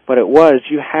now, but it was,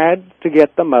 you had to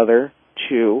get the mother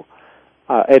to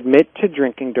admit to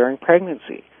drinking during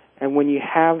pregnancy. And when you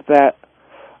have that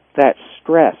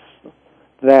stress,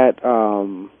 that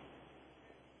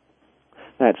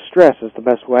stress is the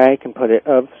best way I can put it,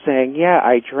 of saying, yeah,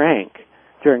 I drank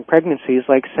during pregnancy, is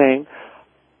like saying,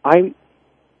 I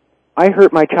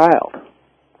hurt my child.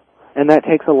 And that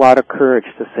takes a lot of courage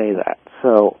to say that.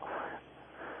 So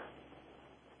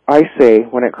I say,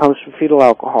 when it comes to fetal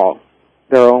alcohol,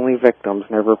 there are only victims,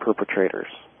 never perpetrators.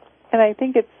 And I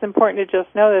think it's important to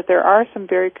just know that there are some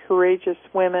very courageous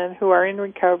women who are in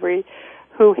recovery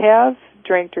who have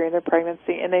drank during their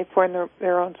pregnancy, and they form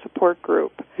their own support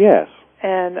group. Yes.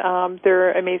 And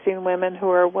they're amazing women who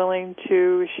are willing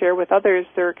to share with others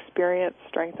their experience,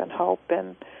 strength, and hope,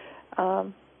 and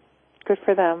good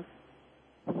for them.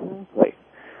 Exactly.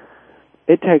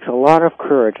 It takes a lot of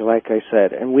courage, like I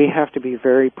said, and we have to be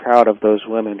very proud of those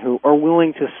women who are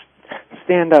willing to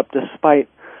stand up despite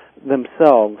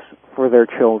themselves for their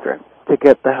children to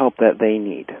get the help that they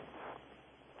need.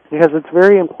 Because it's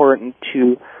very important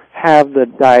to have the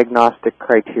diagnostic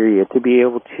criteria to be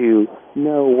able to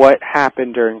know what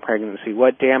happened during pregnancy,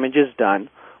 what damage is done,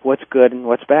 what's good and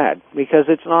what's bad. Because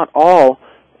it's not all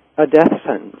a death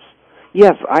sentence.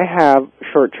 Yes, I have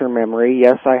short-term memory.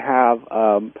 Yes, I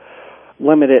have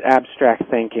limited abstract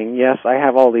thinking. Yes, I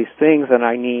have all these things, and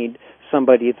I need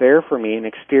somebody there for me, an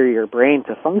exterior brain,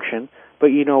 to function. But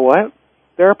you know what?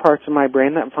 There are parts of my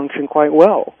brain that function quite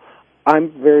well.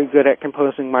 I'm very good at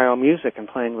composing my own music and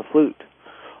playing the flute.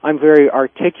 I'm very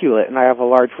articulate, and I have a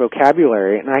large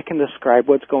vocabulary, and I can describe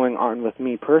what's going on with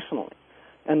me personally.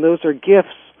 And those are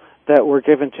gifts that were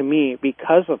given to me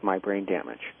because of my brain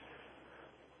damage.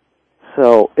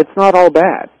 So it's not all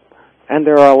bad. And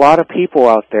there are a lot of people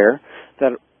out there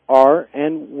that are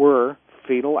and were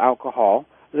fetal alcohol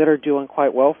that are doing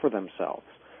quite well for themselves.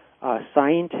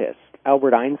 Scientists,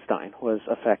 Albert Einstein was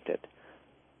affected.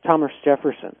 Thomas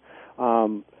Jefferson,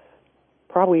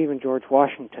 probably even George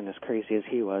Washington, as crazy as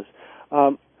he was.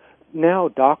 Now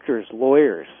doctors,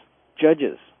 lawyers,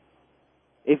 judges.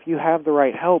 If you have the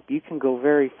right help, you can go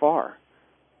very far.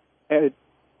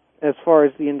 As far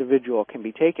as the individual can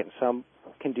be taken. Some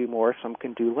can do more, some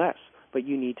can do less. But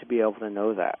you need to be able to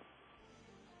know that.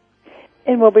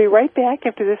 And we'll be right back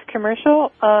after this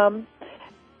commercial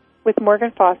with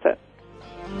Morgan Fawcett.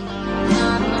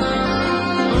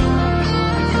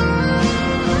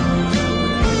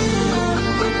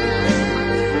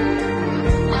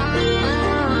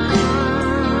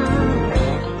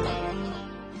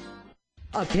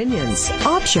 Opinions,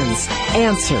 options,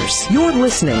 answers. You're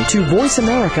listening to Voice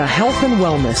America Health and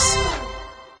Wellness.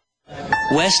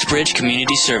 Westbridge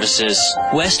Community Services.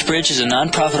 Westbridge is a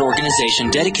nonprofit organization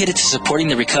dedicated to supporting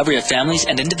the recovery of families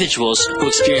and individuals who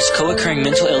experience co-occurring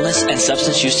mental illness and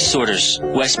substance use disorders.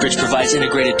 Westbridge provides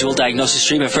integrated dual diagnosis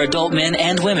treatment for adult men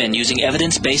and women using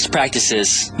evidence-based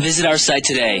practices. Visit our site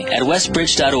today at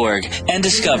westbridge.org and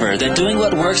discover that doing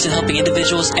what works in helping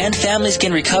individuals and families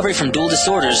gain recovery from dual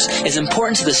disorders is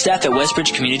important to the staff at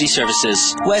Westbridge Community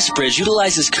Services. Westbridge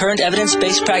utilizes current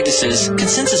evidence-based practices,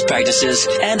 consensus practices,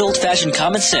 and old-fashioned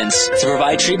common sense to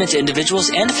provide treatment to individuals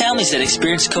and families that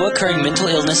experience co-occurring mental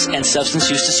illness and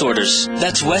substance use disorders.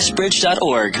 That's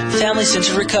westbridge.org,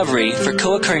 family-centered recovery for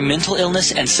co-occurring mental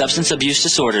illness and substance abuse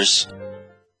disorders.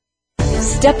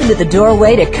 Step into the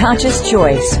doorway to conscious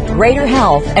choice, greater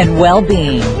health, and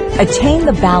well-being. Attain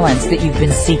the balance that you've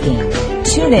been seeking.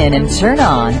 Tune in and turn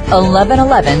on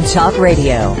 1111 Talk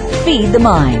Radio. Feed the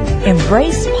mind.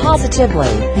 Embrace positively.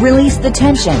 Release the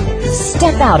tension.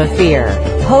 Step out of fear.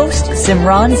 Host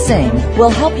Simran Singh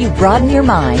will help you broaden your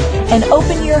mind and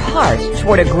open your heart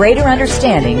toward a greater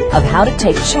understanding of how to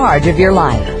take charge of your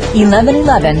life.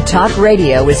 1111 Talk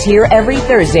Radio is here every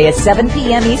Thursday at 7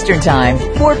 p.m. Eastern Time,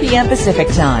 4 p.m. Pacific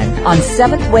Time on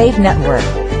 7th Wave Network.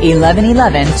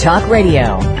 1111 Talk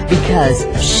Radio, because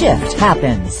shift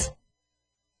happens.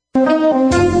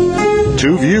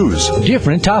 Two views,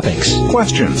 different topics,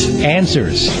 questions,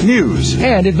 answers, news,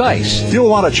 and advice. You'll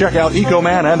want to check out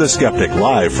Eco-Man and the Skeptic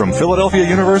live from Philadelphia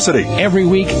University. Every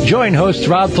week, join hosts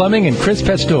Rob Fleming and Chris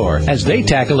Pastor as they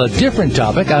tackle a different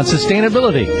topic on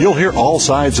sustainability. You'll hear all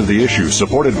sides of the issue,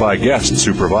 supported by guests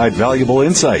who provide valuable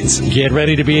insights. Get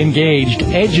ready to be engaged,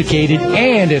 educated,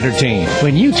 and entertained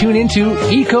when you tune into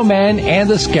Eco-Man and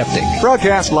the Skeptic.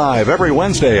 Broadcast live every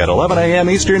Wednesday at 11 a.m.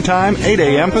 Eastern Time, 8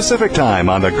 a.m. Pacific Time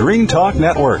on the Green Talk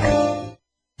Network.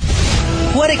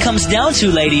 What it comes down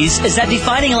to, ladies, is that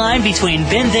defining line between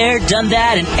been there, done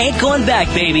that, and ain't going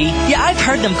back, baby. Yeah, I've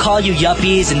heard them call you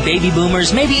yuppies and baby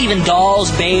boomers, maybe even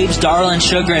dolls, babes, darling,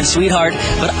 sugar, and sweetheart,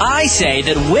 but I say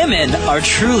that women are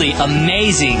truly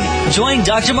amazing. Join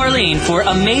Dr. Marlene for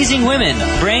Amazing Women,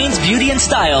 Brains, Beauty, and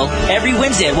Style every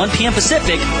Wednesday at 1 p.m.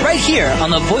 Pacific, right here on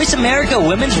the Voice America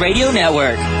Women's Radio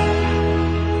Network.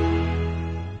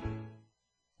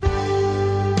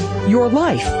 Your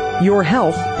life, your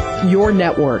health, your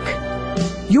network.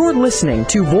 You're listening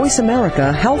to Voice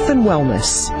America Health and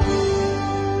Wellness.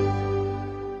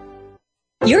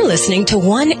 You're listening to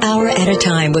 1 Hour at a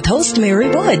Time with host Mary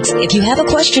Woods. If you have a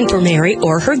question for Mary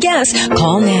or her guest,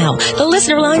 call now. The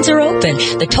listener lines are open.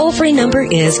 The toll-free number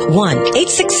is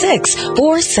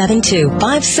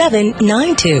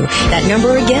 1-866-472-5792. That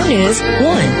number again is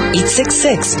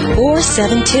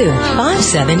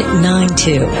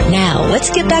 1-866-472-5792. Now,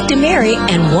 let's get back to Mary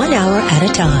and 1 Hour at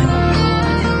a Time.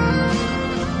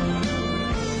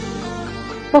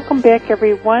 Welcome back,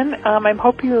 everyone. I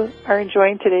hope you are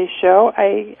enjoying today's show.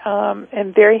 I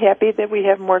am very happy that we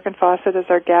have Morgan Fawcett as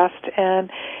our guest. And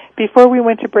before we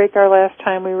went to break our last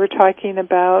time, we were talking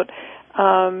about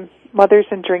mothers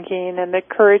and drinking and the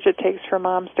courage it takes for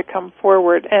moms to come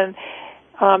forward. And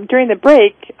during the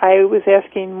break, I was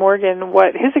asking Morgan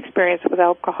what his experience with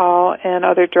alcohol and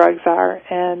other drugs are.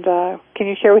 And can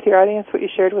you share with your audience what you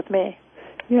shared with me?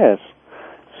 Yes.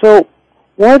 So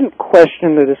one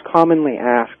question that is commonly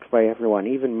asked by everyone,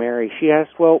 even Mary, she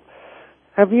asked, well,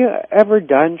 have you ever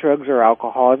done drugs or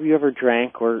alcohol? Have you ever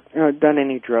drank or done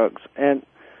any drugs? And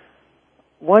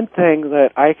one thing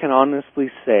that I can honestly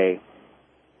say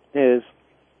is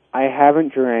I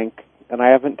haven't drank and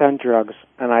I haven't done drugs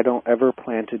and I don't ever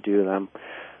plan to do them.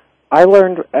 I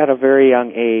learned at a very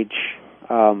young age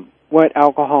what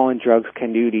alcohol and drugs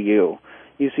can do to you.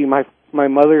 You see, my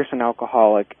mother's an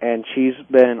alcoholic, and she's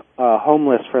been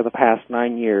homeless for the past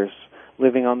 9 years,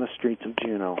 living on the streets of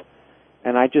Juneau.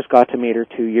 And I just got to meet her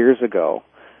 2 years ago.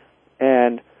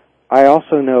 And I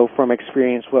also know from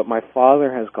experience what my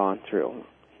father has gone through.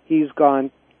 He's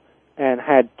gone and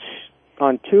had,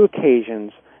 on 2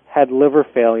 occasions, had liver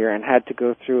failure and had to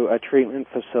go through a treatment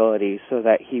facility so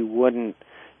that he wouldn't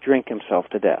drink himself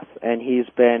to death. And he's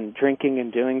been drinking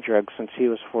and doing drugs since he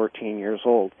was 14 years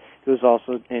old. He was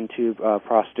also into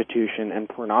prostitution and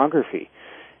pornography.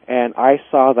 And I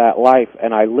saw that life,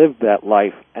 and I lived that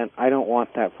life, and I don't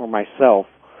want that for myself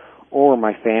or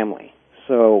my family.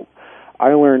 So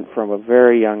I learned from a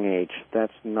very young age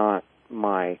that's not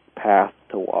my path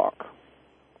to walk.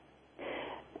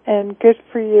 And good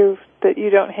for you that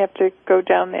you don't have to go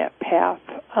down that path.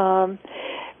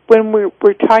 When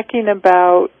we're talking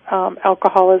about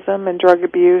alcoholism and drug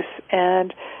abuse,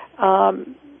 and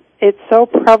it's so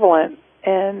prevalent,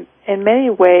 and in many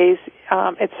ways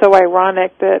it's so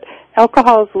ironic that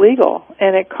alcohol is legal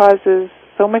and it causes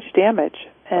so much damage.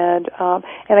 And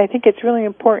I think it's really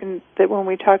important that when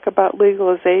we talk about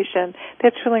legalization,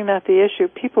 that's really not the issue.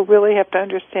 People really have to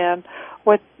understand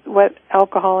what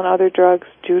alcohol and other drugs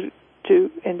do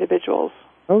to individuals.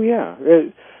 Oh, yeah.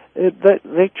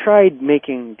 They tried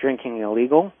making drinking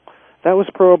illegal. That was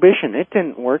prohibition. It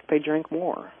didn't work. They drank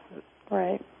more.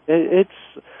 Right.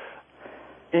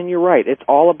 And you're right. It's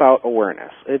all about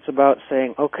awareness. It's about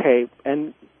saying, okay,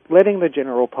 and letting the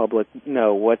general public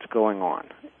know what's going on.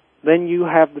 Then you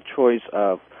have the choice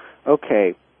of,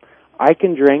 okay, I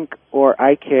can drink or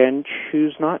I can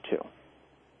choose not to,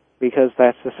 because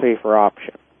that's the safer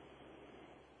option.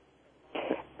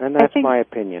 And that's my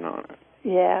opinion on it.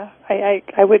 Yeah,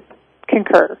 I would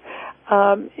concur.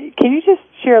 Can you just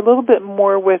share a little bit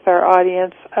more with our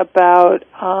audience about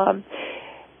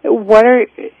what are,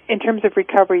 in terms of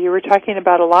recovery, you were talking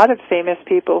about a lot of famous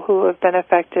people who have been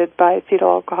affected by fetal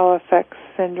alcohol effects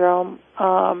syndrome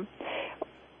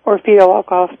or fetal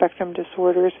alcohol spectrum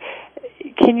disorders.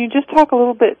 Can you just talk a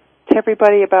little bit to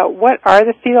everybody about what are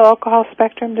the fetal alcohol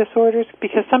spectrum disorders?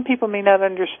 Because some people may not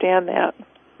understand that.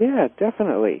 Yeah,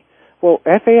 definitely. Well,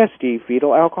 FASD,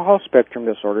 fetal alcohol spectrum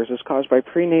disorders, is caused by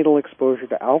prenatal exposure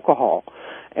to alcohol.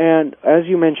 And as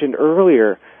you mentioned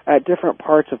earlier, at different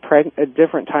at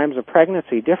different times of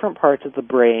pregnancy, different parts of the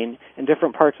brain and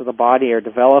different parts of the body are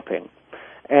developing.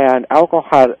 And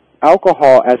alcohol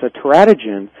as a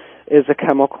teratogen is a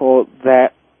chemical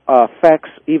that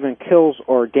affects, even kills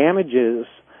or damages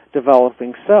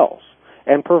developing cells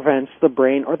and prevents the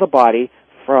brain or the body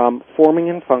from forming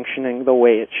and functioning the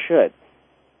way it should.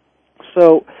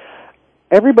 So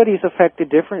everybody's affected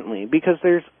differently because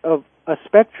there's a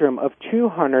spectrum of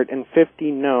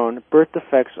 250 known birth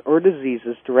defects or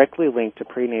diseases directly linked to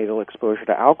prenatal exposure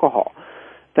to alcohol.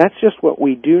 That's just what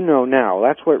we do know now.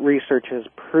 That's what research has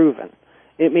proven.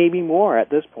 It may be more at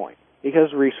this point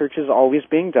because research is always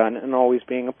being done and always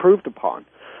being improved upon.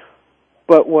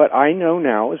 But what I know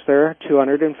now is there are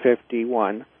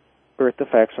 251 birth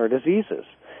defects or diseases,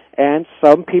 and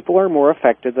some people are more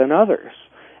affected than others.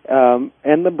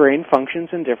 And the brain functions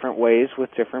in different ways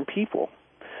with different people.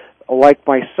 Like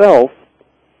myself,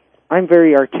 I'm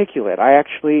very articulate. I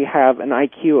actually have an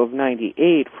IQ of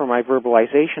 98 for my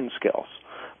verbalization skills.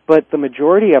 But the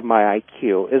majority of my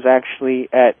IQ is actually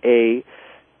at a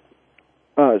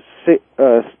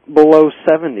below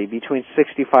 70, between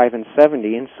 65 and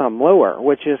 70, and some lower,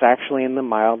 which is actually in the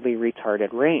mildly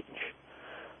retarded range.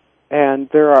 And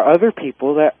there are other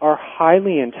people that are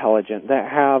highly intelligent,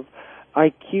 that have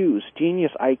IQs,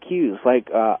 genius IQs, like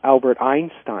Albert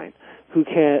Einstein,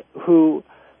 who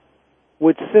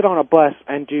would sit on a bus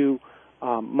and do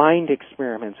mind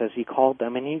experiments, as he called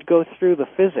them, and he'd go through the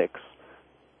physics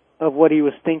of what he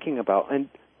was thinking about and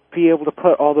be able to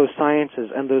put all those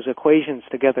sciences and those equations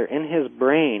together in his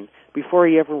brain before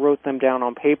he ever wrote them down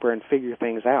on paper and figure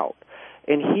things out.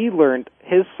 And he learned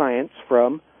his science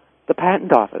from the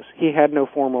patent office. He had no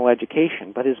formal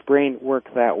education, but his brain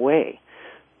worked that way.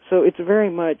 So it's very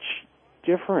much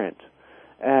different,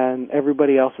 and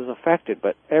everybody else is affected,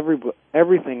 but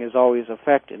everything is always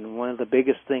affected, and one of the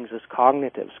biggest things is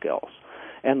cognitive skills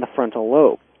and the frontal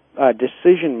lobe,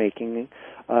 decision-making,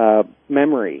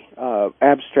 memory,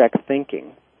 abstract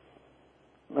thinking,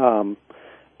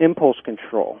 impulse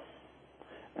control,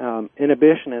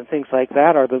 inhibition, and things like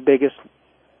that are the biggest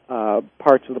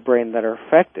parts of the brain that are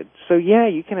affected. So, yeah,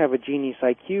 you can have a genius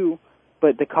IQ,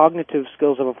 but the cognitive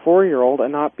skills of a 4-year-old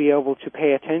and not be able to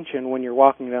pay attention when you're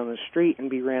walking down the street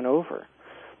and be ran over.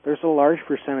 There's a large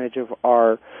percentage of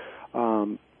our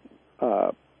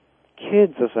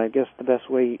kids, is I guess the best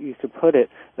way you could put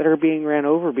it, that are being ran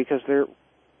over because they're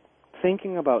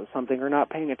thinking about something or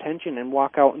not paying attention and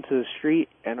walk out into the street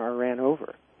and are ran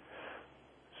over.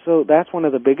 So that's one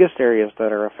of the biggest areas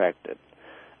that are affected.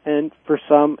 And for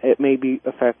some, it may be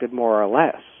affected more or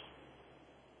less.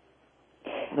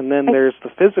 And then there's the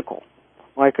physical.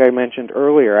 Like I mentioned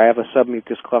earlier, I have a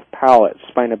submucous cleft palate,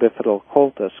 spina bifida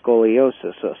occulta,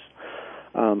 scoliosis,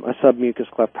 a submucous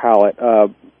cleft palate,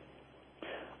 100%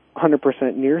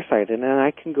 nearsighted, and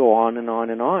I can go on and on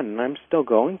and on, and I'm still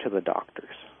going to the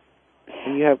doctors.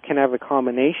 And you can have a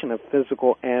combination of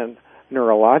physical and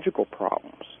neurological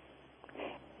problems.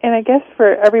 And I guess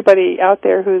for everybody out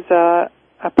there who's a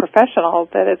professional,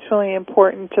 that it's really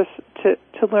important to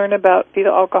learn about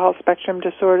fetal alcohol spectrum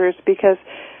disorders, because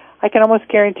I can almost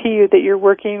guarantee you that you're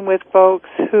working with folks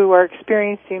who are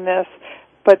experiencing this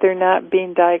but they're not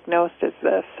being diagnosed as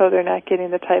this, so they're not getting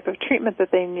the type of treatment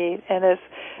that they need. And as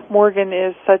Morgan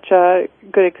is such a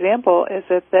good example, is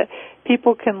that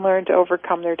people can learn to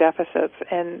overcome their deficits.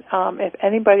 And if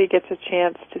anybody gets a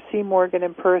chance to see Morgan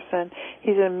in person,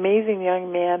 he's an amazing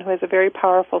young man who has a very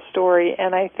powerful story,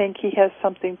 and I think he has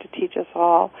something to teach us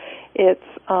all. It's,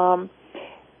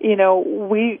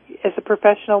 we, as a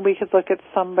professional, we could look at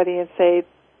somebody and say,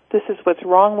 this is what's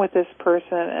wrong with this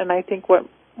person, and I think what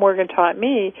Morgan taught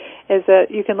me is that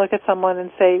you can look at someone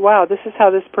and say, wow, this is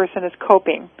how this person is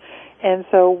coping. And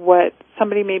so what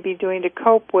somebody may be doing to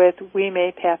cope with, we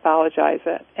may pathologize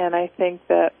it. And I think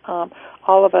that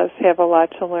all of us have a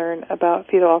lot to learn about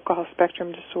fetal alcohol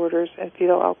spectrum disorders and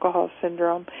fetal alcohol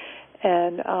syndrome.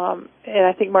 And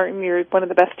I think, Martin, you're one of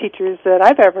the best teachers that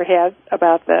I've ever had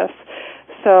about this.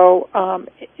 So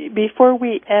before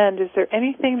we end, is there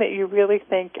anything that you really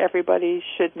think everybody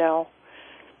should know?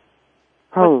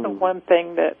 What's the one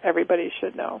thing that everybody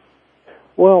should know?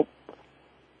 Well,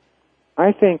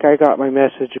 I think I got my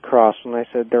message across when I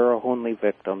said there are only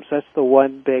victims. That's the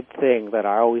one big thing that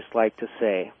I always like to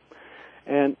say.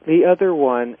 And the other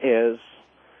one is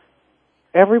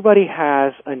everybody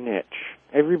has a niche.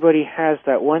 Everybody has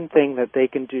that one thing that they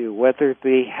can do, whether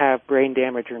they have brain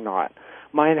damage or not.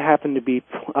 Mine happened to be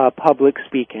public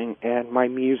speaking and my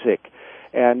music,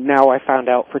 and now I found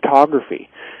out photography.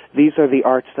 These are the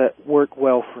arts that work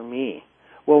well for me.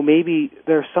 Well, maybe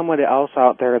there's someone else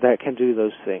out there that can do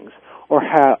those things, or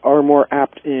are more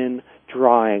apt in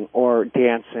drawing or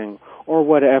dancing or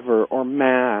whatever, or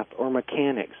math or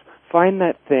mechanics. Find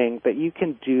that thing that you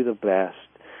can do the best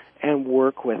and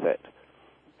work with it.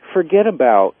 Forget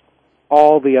about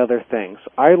all the other things.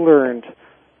 I learned,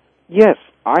 yes,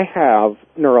 I have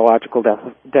neurological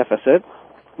deficit.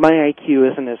 My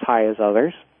IQ isn't as high as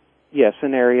others. Yes,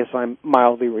 in areas I'm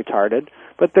mildly retarded.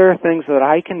 But there are things that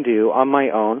I can do on my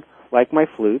own, like my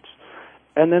flutes,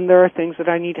 and then there are things that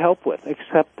I need help with.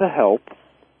 Accept the help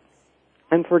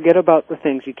and forget about the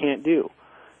things you can't do.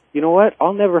 You know what?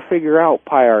 I'll never figure out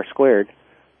pi r squared.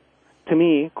 To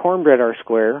me, cornbread r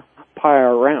square, pi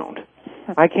r round.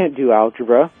 I can't do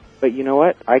algebra, but you know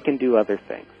what? I can do other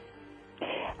things.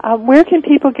 Where can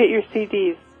people get your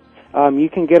CDs? You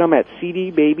can get them at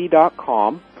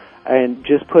cdbaby.com and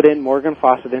just put in Morgan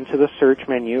Fawcett into the search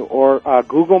menu, or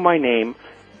Google my name,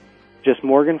 just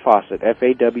Morgan Fawcett,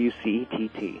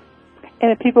 F-A-W-C-E-T-T.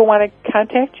 And if people want to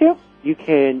contact you? You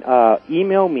can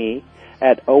email me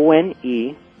at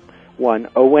ONE_HEART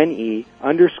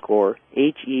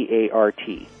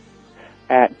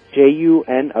at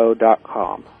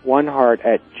JUNO.com,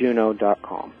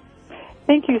 oneheart@juno.com.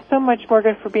 Thank you so much,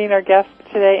 Morgan, for being our guest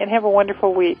today, and have a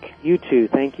wonderful week. You too.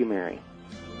 Thank you, Mary.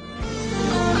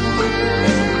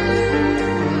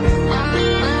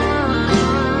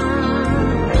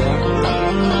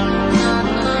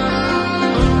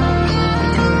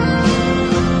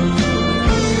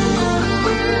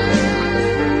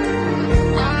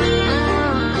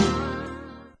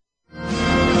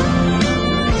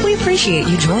 Appreciate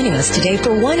you joining us today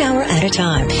for 1 hour at a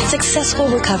time. Successful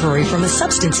recovery from a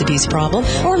substance abuse problem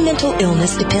or mental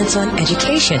illness depends on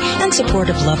education and support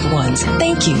of loved ones.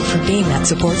 Thank you for being that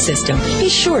support system. Be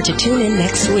sure to tune in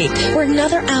next week for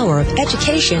another hour of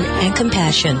education and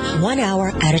compassion, 1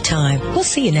 hour at a time. We'll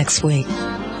see you next week.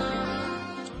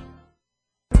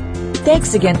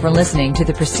 Thanks again for listening to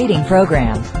the preceding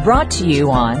program, brought to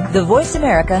you on the Voice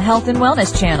America Health and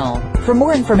Wellness Channel. For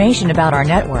more information about our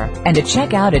network and to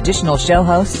check out additional show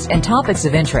hosts and topics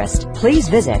of interest, please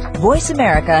visit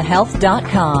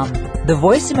voiceamericahealth.com. The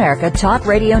Voice America Talk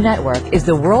Radio Network is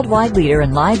the worldwide leader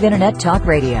in live Internet talk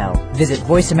radio. Visit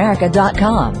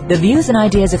voiceamerica.com. The views and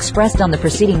ideas expressed on the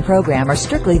preceding program are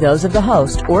strictly those of the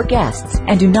host or guests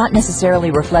and do not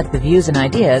necessarily reflect the views and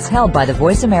ideas held by the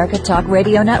Voice America Talk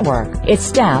Radio Network, its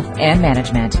staff, and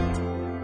management.